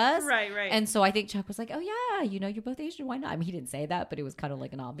what he does. Right. And so I think Chuck was like, oh yeah, you're both Asian, why not? I mean, he didn't say that, but it was kind of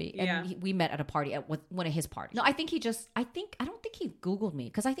like an obby. And we met at a party at one of his parties. No, I think I don't think he Googled me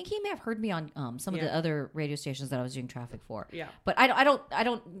because I think he may have heard me on some of the other radio stations that I was doing traffic for. Yeah. But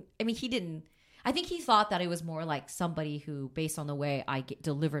I mean, he didn't. I think he thought that it was more like somebody who, based on the way I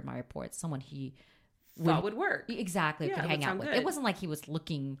delivered my reports, someone he thought would work. Exactly. Could hang out with. Good. It wasn't like he was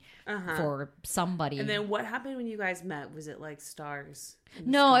looking for somebody. And then what happened when you guys met? Was it like stars?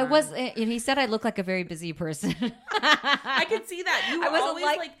 No, it was. And he said I looked like a very busy person. I could see that. You were always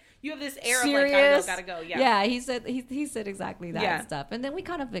like you have this air serious. Of like, gotta go. Yeah. Yeah, he said exactly that stuff. And then we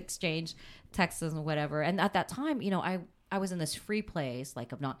kind of exchanged texts and whatever. And at that time, I was in this free place,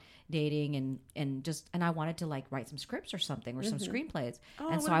 like of not dating and I wanted to like write some scripts or something or some screenplays.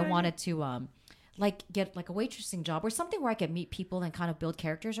 And so I wanted to like get like a waitressing job or something where I could meet people and kind of build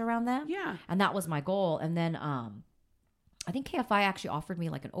characters around them. Yeah. And that was my goal. And then I think KFI actually offered me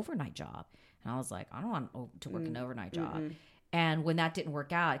like an overnight job. And I was like, I don't want to work an overnight job. And when that didn't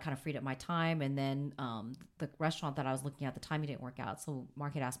work out, it kind of freed up my time. And then the restaurant that I was looking at the time, it didn't work out. So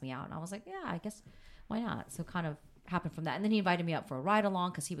Mark had asked me out. And I was like, yeah, I guess why not? So kind of happened from that. And then he invited me up for a ride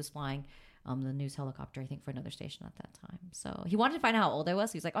along because he was flying the news helicopter, I think, for another station at that time. So he wanted to find out how old I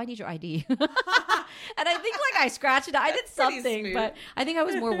was. He was like, oh, I need your ID. And I think like I scratched it. I did something, but I think I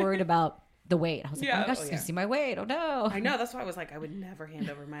was more worried about the weight. I was like, oh my gosh, you see my weight. Oh no. I know. That's why I was like, I would never hand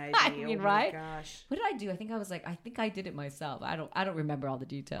over my ID. I mean, right? My gosh. What did I do? I think I did it myself. I don't remember all the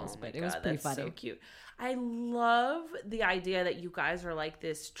details, but it was pretty funny. So cute. I love the idea that you guys are like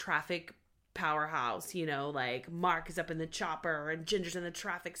this traffic powerhouse, you know, like Mark is up in the chopper and Ginger's in the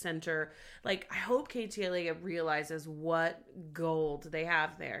traffic center. Like, I hope KTLA realizes what gold they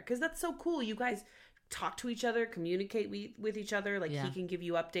have there, because that's so cool. You guys talk to each other, communicate with each other. Like, he can give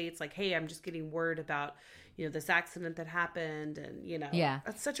you updates like, hey, I'm just getting word about, you know, this accident that happened. And, you know,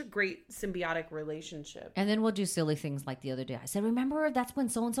 that's such a great symbiotic relationship. And then we'll do silly things like the other day. I said, remember, that's when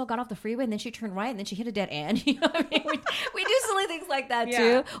so-and-so got off the freeway and then she turned right and then she hit a dead end. You know what I mean? We do silly things like that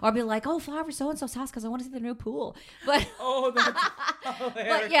too. Or I'll be like, oh, fly over so-and-so's house because I want to see the new pool. But, that's hilarious.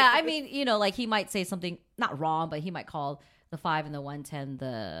 But yeah, I mean, you know, like he might say something not wrong, but he might call the 5 and the 110,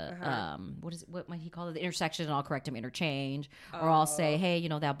 what might he call it? The intersection, and I'll correct him, interchange. Or I'll say, hey, you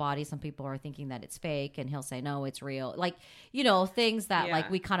know, that body, some people are thinking that it's fake, and he'll say, no, it's real. Like, you know, things that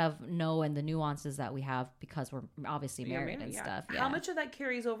like we kind of know, and the nuances that we have because we're obviously married and stuff. How much of that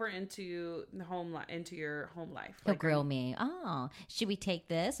carries over into the into your home life? He'll grill me. Oh, should we take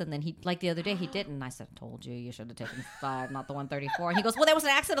this? And then he, like the other day, he didn't. And I said, told you should have taken 5, not the 134. And he goes, well, there was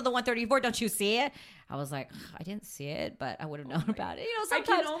an accident on the 134. Don't you see it? I was like, I didn't see it, but I would have known about it. You know,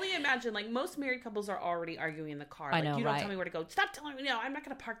 sometimes I can only imagine, like, most married couples are already arguing in the car. Like, I know, you don't tell me where to go. Stop telling me, no, I'm not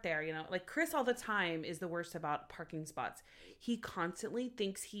going to park there. You know, like Chris all the time is the worst about parking spots. He constantly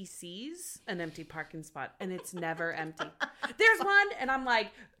thinks he sees an empty parking spot and it's never empty. There's one. And I'm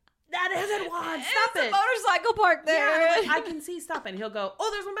like, that isn't one. Stop it. It's a motorcycle park there. Yeah, like, I can see. Stop it. And he'll go,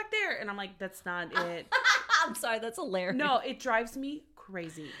 oh, there's one back there. And I'm like, that's not it. I'm sorry. That's hilarious. No, it drives me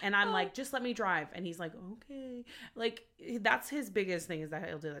crazy. And I'm like, just let me drive. And he's like, okay. Like, that's his biggest thing, is that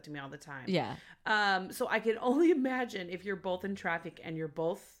he'll do that to me all the time. Yeah. So I can only imagine if you're both in traffic and you're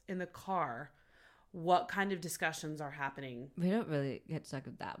both in the car, what kind of discussions are happening. We don't really get stuck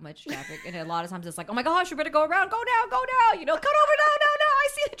with that much traffic. And a lot of times it's like, oh my gosh, you better go around. Go now. You know, cut over. No. I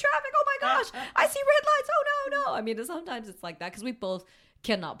see the traffic. Oh my gosh. I see red lights. Oh no. I mean, sometimes it's like that because we both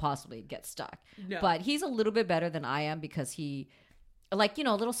cannot possibly get stuck. No. But he's a little bit better than I am because he, like, you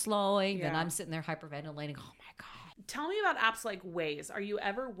know, a little slowing, and I'm sitting there hyperventilating. Oh my God. Tell me about apps like Waze. Are you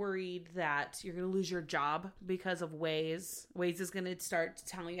ever worried that you're going to lose your job because of Waze? Waze is going to start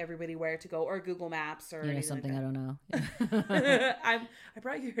telling everybody where to go, or Google Maps, or anything something like I don't know. I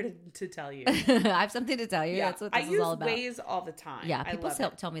brought you here to tell you. I have something to tell you. Yeah. That's what this is all about. I use Waze all the time. Yeah, people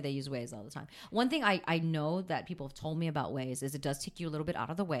tell me they use Waze all the time. One thing I know that people have told me about Waze is it does take you a little bit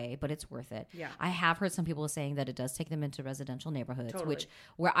out of the way, but it's worth it. Yeah. I have heard some people saying that it does take them into residential neighborhoods, which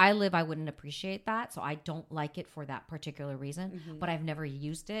where I live, I wouldn't appreciate that. So I don't like it for that particular reason, but I've never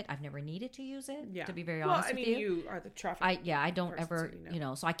used it. I've never needed to use it, to be very honest with you. You are the traffic. I don't ever,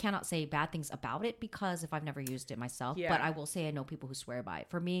 so I cannot say bad things about it because if I've never used it myself, but I will say I know people who swear by it.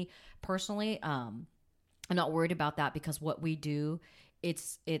 For me personally, I'm not worried about that because what we do,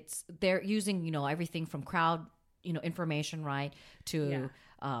 it's they're using, everything from crowd, information, right, to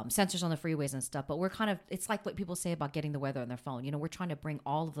sensors on the freeways and stuff. But we're kind of, it's like what people say about getting the weather on their phone. We're trying to bring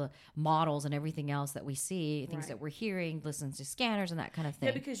all of the models and everything else that we see, things that we're hearing, listening to scanners and that kind of thing.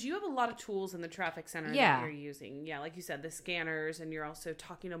 Yeah, because you have a lot of tools in the traffic center that you're using. Yeah, like you said, the scanners, and you're also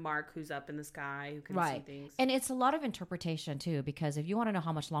talking to Mark, who's up in the sky, who can see things. And it's a lot of interpretation too, because if you want to know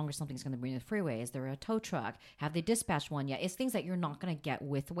how much longer something's going to be in the freeway, is there a tow truck? Have they dispatched one yet? It's things that you're not going to get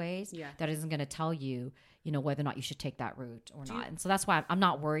with Waze that isn't going to tell you, whether or not you should take that route or not. And so that's why I'm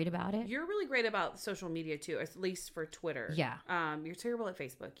not worried about it. You're really great about social media too, at least for Twitter. Yeah. You're terrible at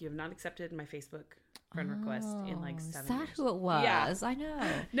Facebook. You have not accepted my Facebook friend request in like 7 years. Is that who it was? Yeah. I know.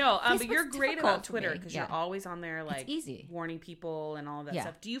 No, but you're great about Twitter because you're always on there, like, it's easy, warning people and all that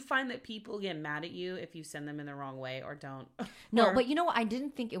stuff. Do you find that people get mad at you if you send them in the wrong way or don't? No, but I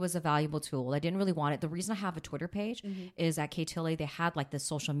didn't think it was a valuable tool. I didn't really want it. The reason I have a Twitter page is at KTLA, they had like this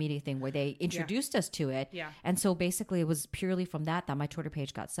social media thing where they introduced us to it. Yeah. And so basically it was purely from that my Twitter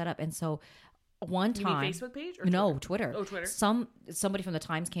page got set up. And so one time, you mean Facebook page or no, Twitter. Oh, Twitter. Somebody from the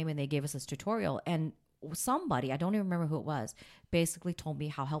Times came and they gave us this tutorial, and somebody, I don't even remember who it was, basically told me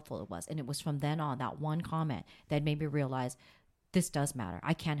how helpful it was. And it was from then on, that one comment that made me realize this does matter.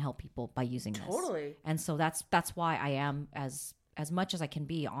 I can help people by using this. Totally. And so that's why I am as much as I can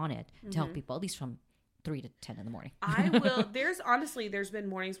be on it to help people, at least from 3 to 10 in the morning. I will. There's been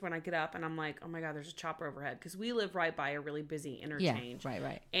mornings when I get up and I'm like, oh my God, there's a chopper overhead. Because we live right by a really busy interchange. Yeah,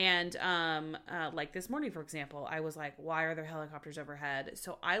 right. And like this morning, for example, I was like, why are there helicopters overhead?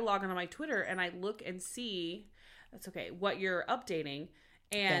 So I log on my Twitter and I look and see, that's okay, what you're updating.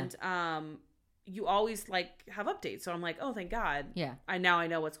 And you always like have updates. So I'm like, oh, thank God. Yeah. I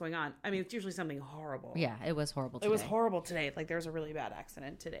know what's going on. I mean, it's usually something horrible. Yeah, it was horrible today. It was horrible today. Like there was a really bad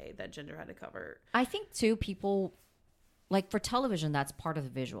accident today that Ginger had to cover. I think too, people like for television, that's part of the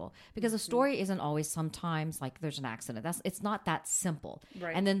visual because the story isn't always sometimes like there's an accident. It's not that simple.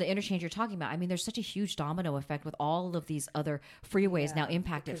 Right. And then the interchange you're talking about, I mean, there's such a huge domino effect with all of these other freeways now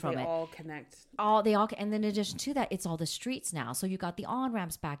impacted from they it. all connect. And then in addition to that, it's all the streets now. So you got the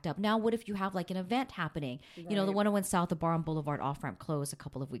on-ramps backed up. Now, what if you have like an event happening? Right. You know, the 101 South, the Barham Boulevard off-ramp closed a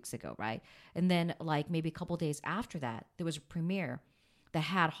couple of weeks ago, right? And then like maybe a couple of days after that, there was a premiere that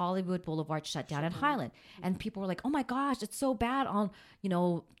had Hollywood Boulevard shut down in Highland. And people were like, oh my gosh, it's so bad on, you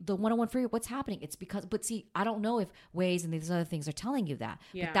know, the 101 freeway. What's happening? It's because, but see, I don't know if Waze and these other things are telling you that.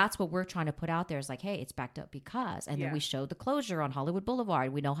 Yeah. But that's what we're trying to put out there is like, hey, it's backed up because. And then we showed the closure on Hollywood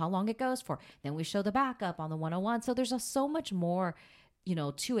Boulevard. We know how long it goes for. Then we show the backup on the 101. So there's so much more, you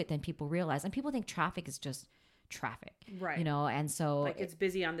know, to it than people realize. And people think traffic is just traffic, right? You know, and so like it's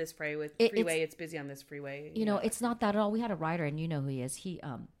busy on this freeway. It's busy on this freeway. You know, it's not that at all. We had a writer, and you know who he is.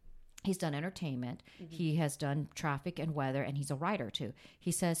 He's done entertainment. He has done traffic and weather, and he's a writer too.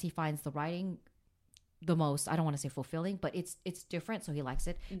 He says he finds the writing the most, I don't want to say fulfilling, but it's different, so he likes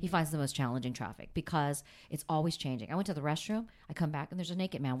it. He finds the most challenging traffic because it's always changing. I went to the restroom. I come back, and there's a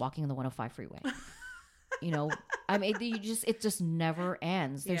naked man walking on the 105 freeway. You know, I mean, it just never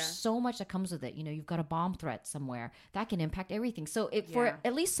ends. There's so much that comes with it. You know, you've got a bomb threat somewhere that can impact everything. So for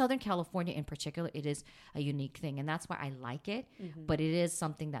at least Southern California in particular, it is a unique thing. And that's why I like it. But it is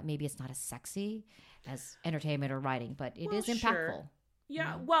something that maybe it's not as sexy as entertainment or writing, but it is impactful. Sure.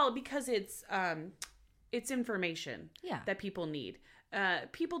 Yeah. Well, because it's information that people need.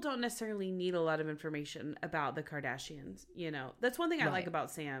 People don't necessarily need a lot of information about the Kardashians. You know, that's one thing I like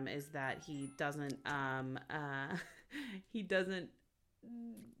about Sam is that he doesn't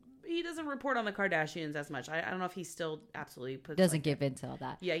report on the Kardashians as much. I don't know if he still absolutely doesn't give into all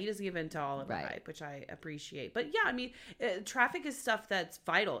that. Yeah, he doesn't give into all of the hype, which I appreciate. But yeah, I mean, traffic is stuff that's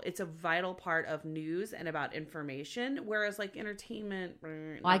vital. It's a vital part of news and about information, whereas like entertainment.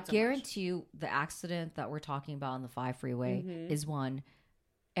 I guarantee you, the accident that we're talking about on the 5 freeway is one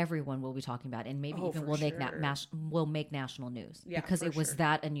everyone will be talking about, and maybe even will make national news because it was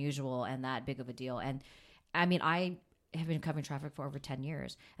that unusual and that big of a deal. And I mean, I have been covering traffic for over 10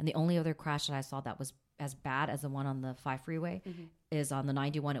 years, and the only other crash that I saw that was as bad as the one on the 5 freeway is on the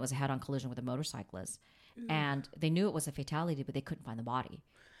 91. It was a head-on collision with a motorcyclist, and they knew it was a fatality, but they couldn't find the body.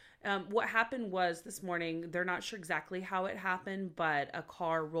 What happened was this morning, they're not sure exactly how it happened, but a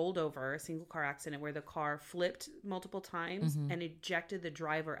car rolled over, a single car accident where the car flipped multiple times and ejected the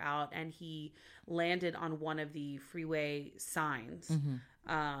driver out, and he landed on one of the freeway signs.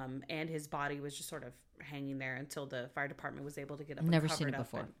 And his body was just sort of hanging there until the fire department was able to get up. Never seen it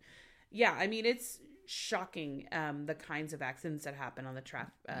before. Yeah, I mean, it's shocking the kinds of accidents that happen on the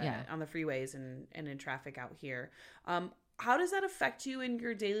on the freeways and in traffic out here. How does that affect you in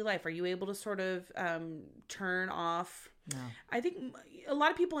your daily life? Are you able to sort of turn off? No. I think a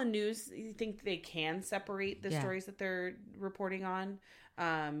lot of people in news think they can separate the stories that they're reporting on.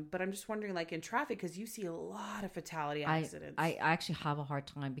 But I'm just wondering, like in traffic, because you see a lot of fatality accidents. I actually have a hard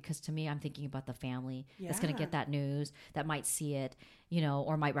time because to me, I'm thinking about the family that's going to get that news, that might see it, you know,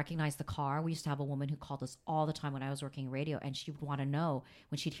 or might recognize the car. We used to have a woman who called us all the time when I was working in radio, and she would want to know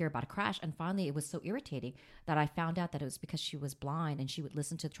when she'd hear about a crash. And finally, it was so irritating that I found out that it was because she was blind, and she would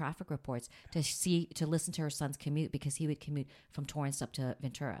listen to traffic reports to listen to her son's commute because he would commute from Torrance up to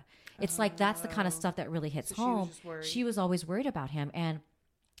Ventura. It's like that's the kind of stuff that really hits home. She was always worried about him, and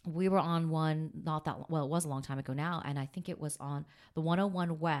we were on one it was a long time ago now, and I think it was on the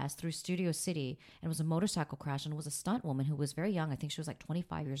 101 West through Studio City, and it was a motorcycle crash, and it was a stunt woman who was very young. I think she was like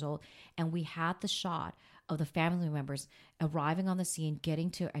 25 years old, and we had the shot of the family members arriving on the scene, getting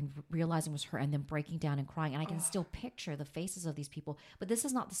to and realizing it was her, and then breaking down and crying. And I can still picture the faces of these people. But this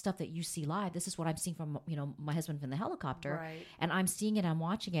is not the stuff that you see live. This is what I'm seeing from, you know, my husband from the helicopter. Right. And I'm seeing it, I'm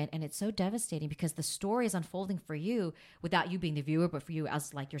watching it, and it's so devastating because the story is unfolding for you without you being the viewer, but for you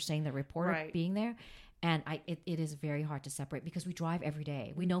as, like you're saying, the reporter being there. And it is very hard to separate because we drive every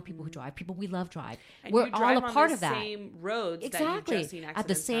day. We know people who drive, people we love drive. And we're you drive all a on part the of that. same roads Exactly. that you've just seen At the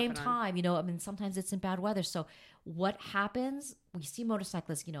accidents same happen on. time, you know, I mean, sometimes it's in bad weather. So what happens, we see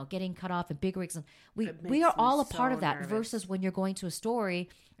motorcyclists, you know, getting cut off and big rigs. And we It are makes all me a part so of that nervous. versus when you're going to a story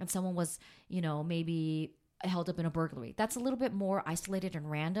and someone was, you know, maybe held up in a burglary. That's a little bit more isolated and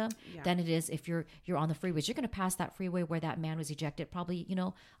random than it is if you're on the freeways. You're going to pass that freeway where that man was ejected probably, you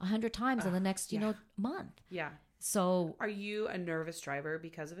know, 100 times in the next, you know, month. Yeah. So Are you a nervous driver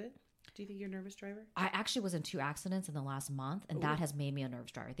because of it? Do you think you're a nervous driver? I actually was in 2 accidents in the last month, and that has made me a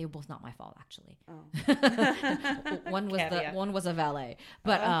nervous driver. They were both not my fault, actually. one was a valet,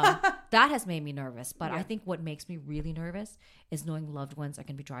 but that has made me nervous. But I think what makes me really nervous is knowing loved ones are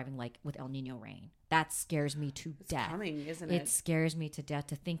going to be driving like with El Nino rain. That scares me to death. Coming, isn't it? It scares me to death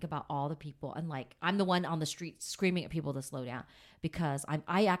to think about all the people, and like I'm the one on the street screaming at people to slow down because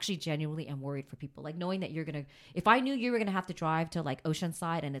I actually genuinely am worried for people. Like knowing that if I knew you were gonna have to drive to like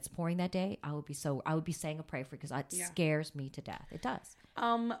Oceanside and it's pouring that day, I would be saying a prayer for you because it scares me to death. It does.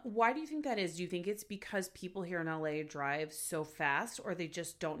 Why do you think that is? Do you think it's because people here in LA drive so fast, or they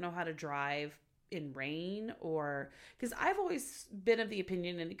just don't know how to drive in rain? Or because I've always been of the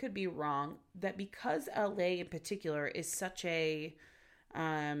opinion, and it could be wrong, that because LA in particular is such a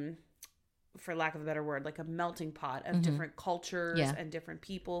for lack of a better word, like a melting pot of different cultures and different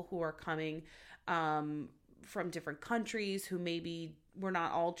people who are coming from different countries, who maybe we're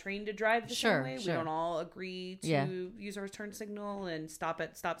not all trained to drive the same way. We don't all agree to use our turn signal and stop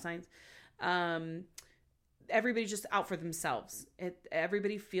at stop signs. Everybody's just out for themselves.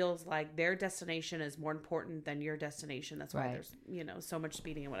 Everybody feels like their destination is more important than your destination. That's why there's, you know, so much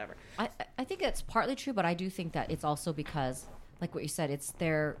speeding and whatever. I think that's partly true, but I do think that it's also because, like what you said,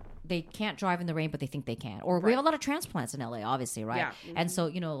 they can't drive in the rain, but they think they can. Or we have a lot of transplants in LA, obviously, right? Yeah. Mm-hmm. And so,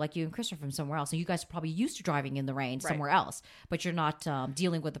 you know, like you and Chris are from somewhere else, and you guys are probably used to driving in the rain somewhere else, but you're not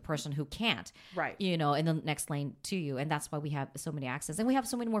dealing with the person who can't, you know, in the next lane to you. And that's why we have so many accidents. And we have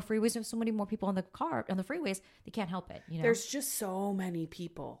so many more freeways. We have so many more people on the freeways. They can't help it, you know? There's just so many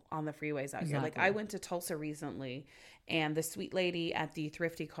people on the freeways out here. Like I went to Tulsa recently, and the sweet lady at the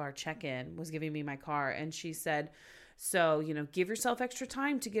Thrifty car check-in was giving me my car, and she said, so, you know, give yourself extra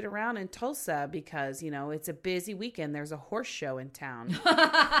time to get around in Tulsa because, you know, it's a busy weekend. There's a horse show in town.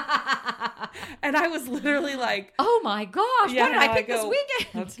 And I was literally like, oh my gosh, why did I pick this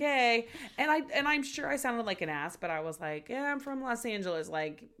weekend? Okay. And I'm sure I sounded like an ass, but I was like, yeah, I'm from Los Angeles.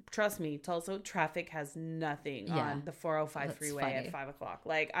 Like, trust me, Tulsa traffic has nothing on the 405 freeway at 5:00.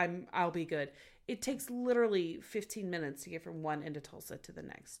 Like, I'll be good. It takes literally 15 minutes to get from one end of Tulsa to the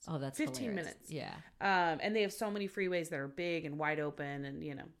next. Oh, that's 15 hilarious. minutes. Yeah. And they have so many freeways that are big and wide open, and,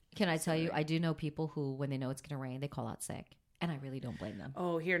 you know. Can I tell you, I do know people who, when they know it's going to rain, they call out sick. And I really don't blame them.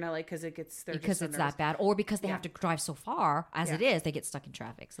 Oh, here in LA, because it's that bad, or because they have to drive so far as it is, they get stuck in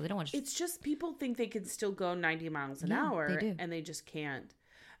traffic, so they don't want to. It's just people think they can still go 90 miles an hour, they do. And they just can't.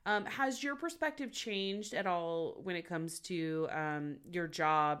 Has your perspective changed at all when it comes to your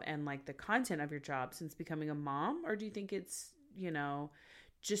job and like the content of your job since becoming a mom, or do you think it's, you know,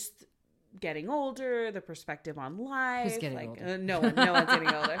 just getting older, the perspective on life? Who's getting older? No one's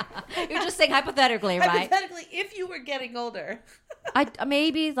getting older. You're just saying hypothetically, right? Hypothetically, if you were getting older. I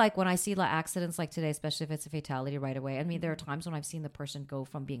maybe like when I see like accidents like today, especially if it's a fatality right away. I mean, there are times when I've seen the person go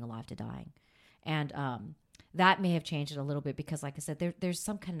from being alive to dying, and that may have changed it a little bit because, like I said, there's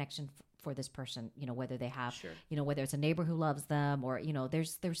some connection for this person, you know, whether they have, you know, whether it's a neighbor who loves them or, you know,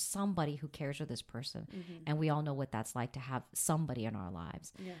 there's somebody who cares for this person. Mm-hmm. And we all know what that's like to have somebody in our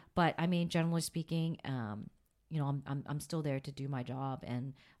lives. Yeah. But I mean, generally speaking, you know, I'm still there to do my job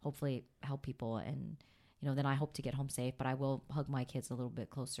and hopefully help people. And, you know, then I hope to get home safe, but I will hug my kids a little bit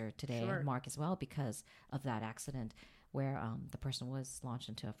closer today and Mark as well because of that accident where the person was launched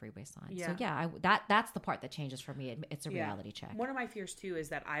into a freeway sign. Yeah. So yeah, that's the part that changes for me. It's a reality check. One of my fears too is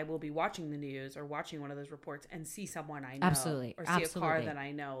that I will be watching the news or watching one of those reports and see someone I know. Absolutely. Or see a car that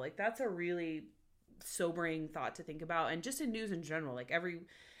I know. Like that's a really sobering thought to think about. And just in news in general, like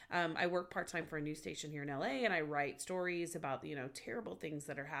I work part-time for a news station here in LA, and I write stories about, you know, terrible things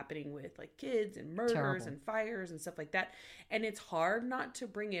that are happening with like kids and murders and fires and stuff like that. And it's hard not to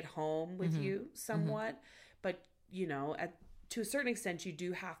bring it home with you somewhat, but you know, to a certain extent, you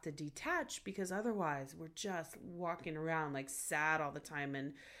do have to detach because otherwise we're just walking around like sad all the time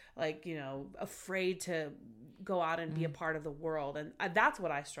and like, you know, afraid to go out and be a part of the world. And that's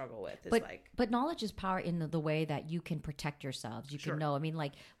what I struggle with. Is But knowledge is power in the way that you can protect yourselves. You can know. I mean,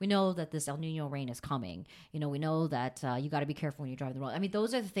 like, we know that this El Nino rain is coming. You know, we know that you got to be careful when you're driving the road. I mean,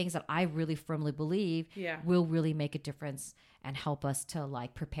 those are the things that I really firmly believe will really make a difference and help us to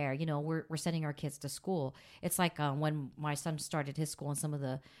like prepare. You know, we're sending our kids to school. It's like when my son started his school and some of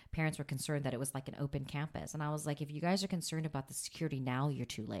the parents were concerned that it was like an open campus. And I was like, if you guys are concerned about the security now, you're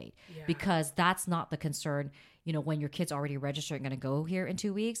too late, because that's not the concern. You know, when your kid's already registered and going to go here in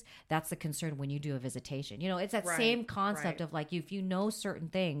 2 weeks, that's the concern when you do a visitation. You know, it's that same concept of like, if you know certain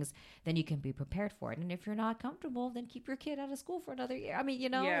things, then you can be prepared for it. And if you're not comfortable, then keep your kid out of school for another year. I mean, you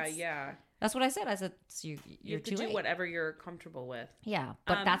know, that's what I said. I said, so you're have to too do late. Whatever you're comfortable with. Yeah,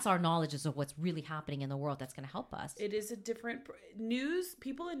 but that's our knowledge of what's really happening in the world that's going to help us. It is a different news.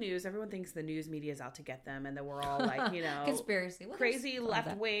 People in news, everyone thinks the news media is out to get them, and that we're all like, you know, conspiracy, crazy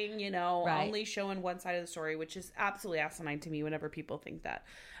left wing, you know, only showing one side of the story, which is absolutely asinine to me whenever people think that.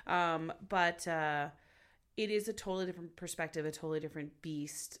 But it is a totally different perspective, a totally different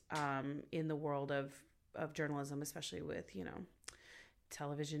beast in the world of journalism, especially with, you know,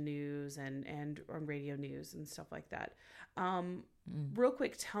 television news and on radio news and stuff like that. Real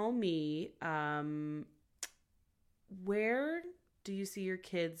quick, tell me, where do you see your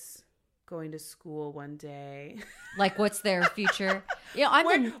kids going to school one day? Like, what's their future? You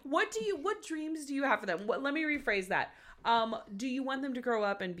know, what dreams do you have for them? Let me rephrase that. Do you want them to grow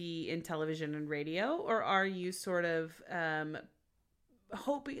up and be in television and radio, or are you sort of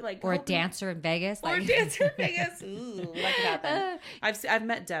hoping a dancer in Vegas, or a dancer in Vegas? Ooh, that could happen. I've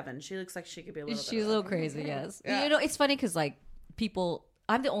met Devin. She looks like she could be a little. She's a little crazy, yes. You know, it's funny because like people.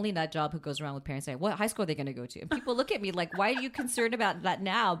 I'm the only nut job who goes around with parents saying, what high school are they going to go to? And people look at me like, why are you concerned about that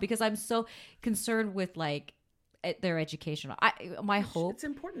now? Because I'm so concerned with like their education. It's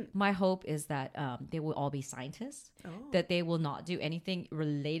important. My hope is that they will all be scientists, that they will not do anything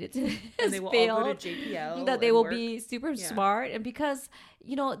related to this and they will field, all go to JPL, that they will be super smart. And because,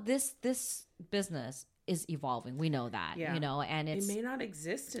 you know, this business is evolving. We know that, you know, and it may not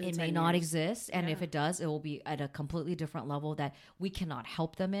exist. It may not exist. And if it does, it will be at a completely different level that we cannot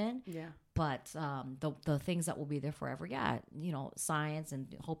help them in. Yeah. But the things that will be there forever, you know, science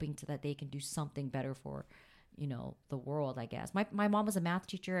and hoping that they can do something better for, you know, the world, I guess. My mom was a math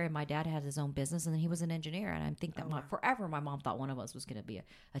teacher and my dad had his own business and he was an engineer. And I think that forever my mom thought one of us was going to be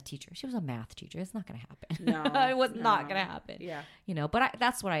a teacher. She was a math teacher. It's not going to happen. No, it was not going to happen. Yeah. You know, but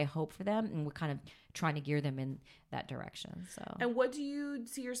that's what I hope for them. And we're kind of trying to gear them in that direction. So. And what do you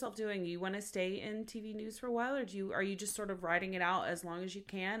see yourself doing? Do you want to stay in TV news for a while, or are you just sort of riding it out as long as you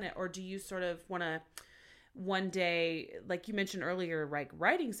can? Or do you sort of want to one day, like you mentioned earlier, like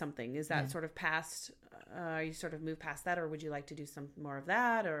writing something, is that sort of past, you sort of move past that, or would you like to do some more of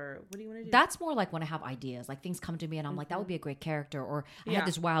that, or what do you want to do? That's more like when I have ideas, like things come to me and I'm like, that would be a great character, or I had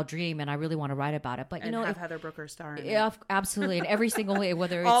this wild dream and I really want to write about it. But you know, have Heather Brooker star in it. Absolutely, in every single way,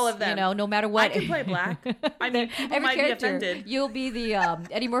 whether it's all of them, you know, no matter what. I can play black. I mean, people every might character, be offended. You'll be the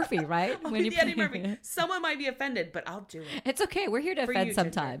Eddie Murphy, right? I'll be the Eddie Murphy. Someone might be offended, but I'll do it. It's okay. We're here to offend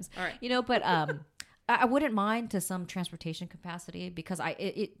sometimes. All right, you know, but I wouldn't mind to some transportation capacity, because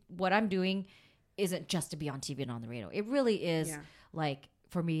what I'm doing isn't just to be on TV and on the radio. It really is like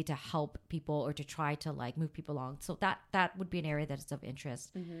for me to help people or to try to like move people along. So that would be an area that is of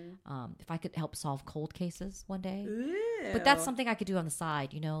interest. Mm-hmm. If I could help solve cold cases one day. Ew. But that's something I could do on the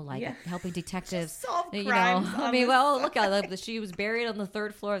side, you know, like helping detectives. Just solve crimes, you know, I mean, look, I love that she was buried on the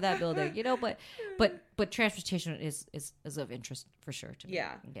 3rd floor of that building, you know, but transportation is of interest for sure to me.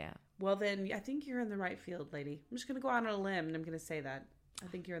 Yeah. Well, then I think you're in the right field, lady. I'm just going to go out on a limb and I'm going to say that. I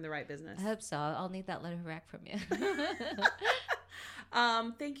think you're in the right business. I hope so. I'll need that letter back from you.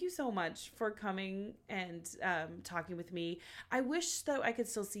 Thank you so much for coming and talking with me. I wish that I could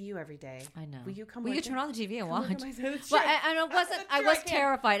still see you every day. I know. Will you come? Will you turn on the TV and watch? Well, I was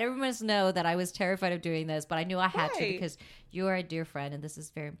terrified. Everyone must know that I was terrified of doing this, but I knew I had to, because you are a dear friend and this is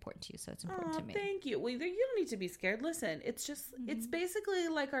very important to you. So it's important to me. Thank you. Well, you don't need to be scared. Listen, it's just it's basically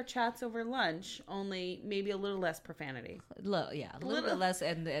like our chats over lunch, only maybe a little less profanity. A little bit less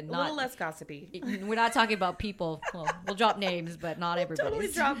and not a little less gossipy. We're not talking about people. Well, we'll drop names, but not everybody. Totally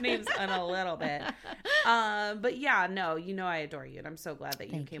drop names in a little bit. But yeah, no, you know I adore you, and I'm so glad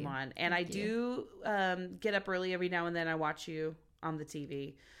that you came on. And I do get up early every now and then. I watch you on the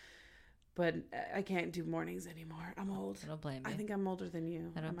TV. But I can't do mornings anymore. I'm old. I don't blame you. I think I'm older than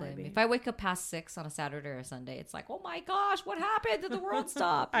you. I don't blame you. If I wake up past 6 on a Saturday or a Sunday, it's like, oh my gosh, what happened? Did the world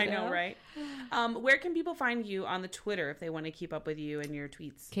stop? I know, right? Where can people find you on the Twitter if they want to keep up with you and your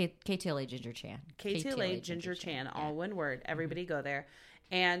tweets? KTLA Ginger Chan. KTLA Ginger Chan, all one word. Everybody go there.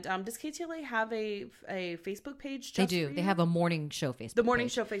 And does KTLA have a Facebook page? They do. They have a morning show Facebook page. The morning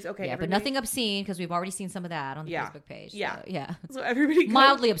show face. Okay. Yeah, but nothing obscene because we've already seen some of that on the Facebook page. Yeah. So, yeah. So everybody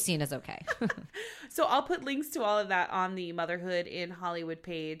mildly obscene is okay. So I'll put links to all of that on the Motherhood in Hollywood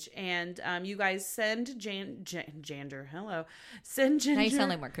page. And you guys send Jander. Hello. Send Ginger. Now you sound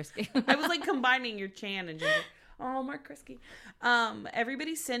like Mark Krisky. I was like combining your Chan and Ginger. Oh, Mark Krisky.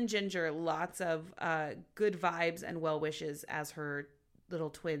 Everybody send Ginger lots of good vibes and well wishes as her little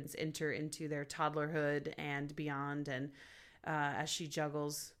twins enter into their toddlerhood and beyond. And as she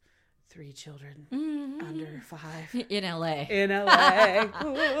juggles 3 children under 5 in LA.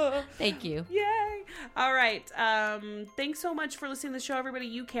 Thank you. Yay. All right. Thanks so much for listening to the show, everybody.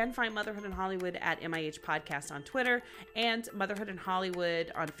 You can find Motherhood in Hollywood at MIH Podcast on Twitter and Motherhood in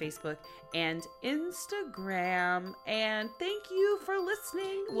Hollywood on Facebook and Instagram. And thank you for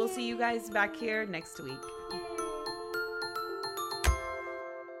listening. We'll see you guys back here next week.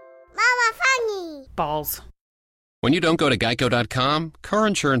 Mama Funny. Balls. When you don't go to Geico.com, car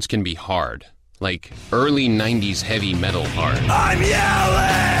insurance can be hard. Like early 90s heavy metal hard. I'm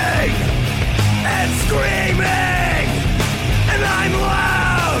yelling and screaming and I'm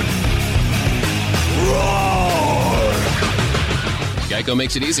loud. Roar! Geico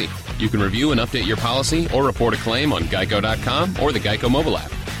makes it easy. You can review and update your policy or report a claim on Geico.com or the Geico mobile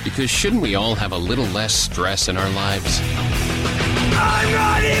app. Because shouldn't we all have a little less stress in our lives? I'm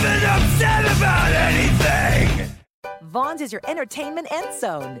not even upset about anything! Vaughn's is your entertainment end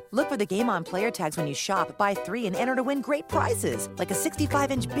zone. Look for the Game On player tags when you shop, buy 3, and enter to win great prizes, like a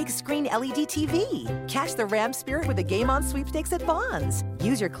 65-inch big screen LED TV. Catch the Ram spirit with the Game On sweepstakes at Vaughn's.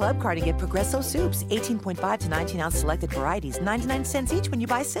 Use your club card to get Progresso soups, 18.5 to 19-ounce selected varieties, 99 cents each when you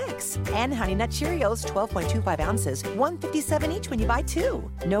buy 6. And Honey Nut Cheerios, 12.25 ounces, $1.57 each when you buy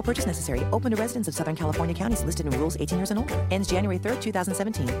 2. No purchase necessary. Open to residents of Southern California counties listed in rules 18 years and older. Ends January 3rd,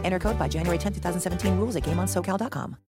 2017. Enter code by January 10th, 2017. Rules at GameOnSoCal.com.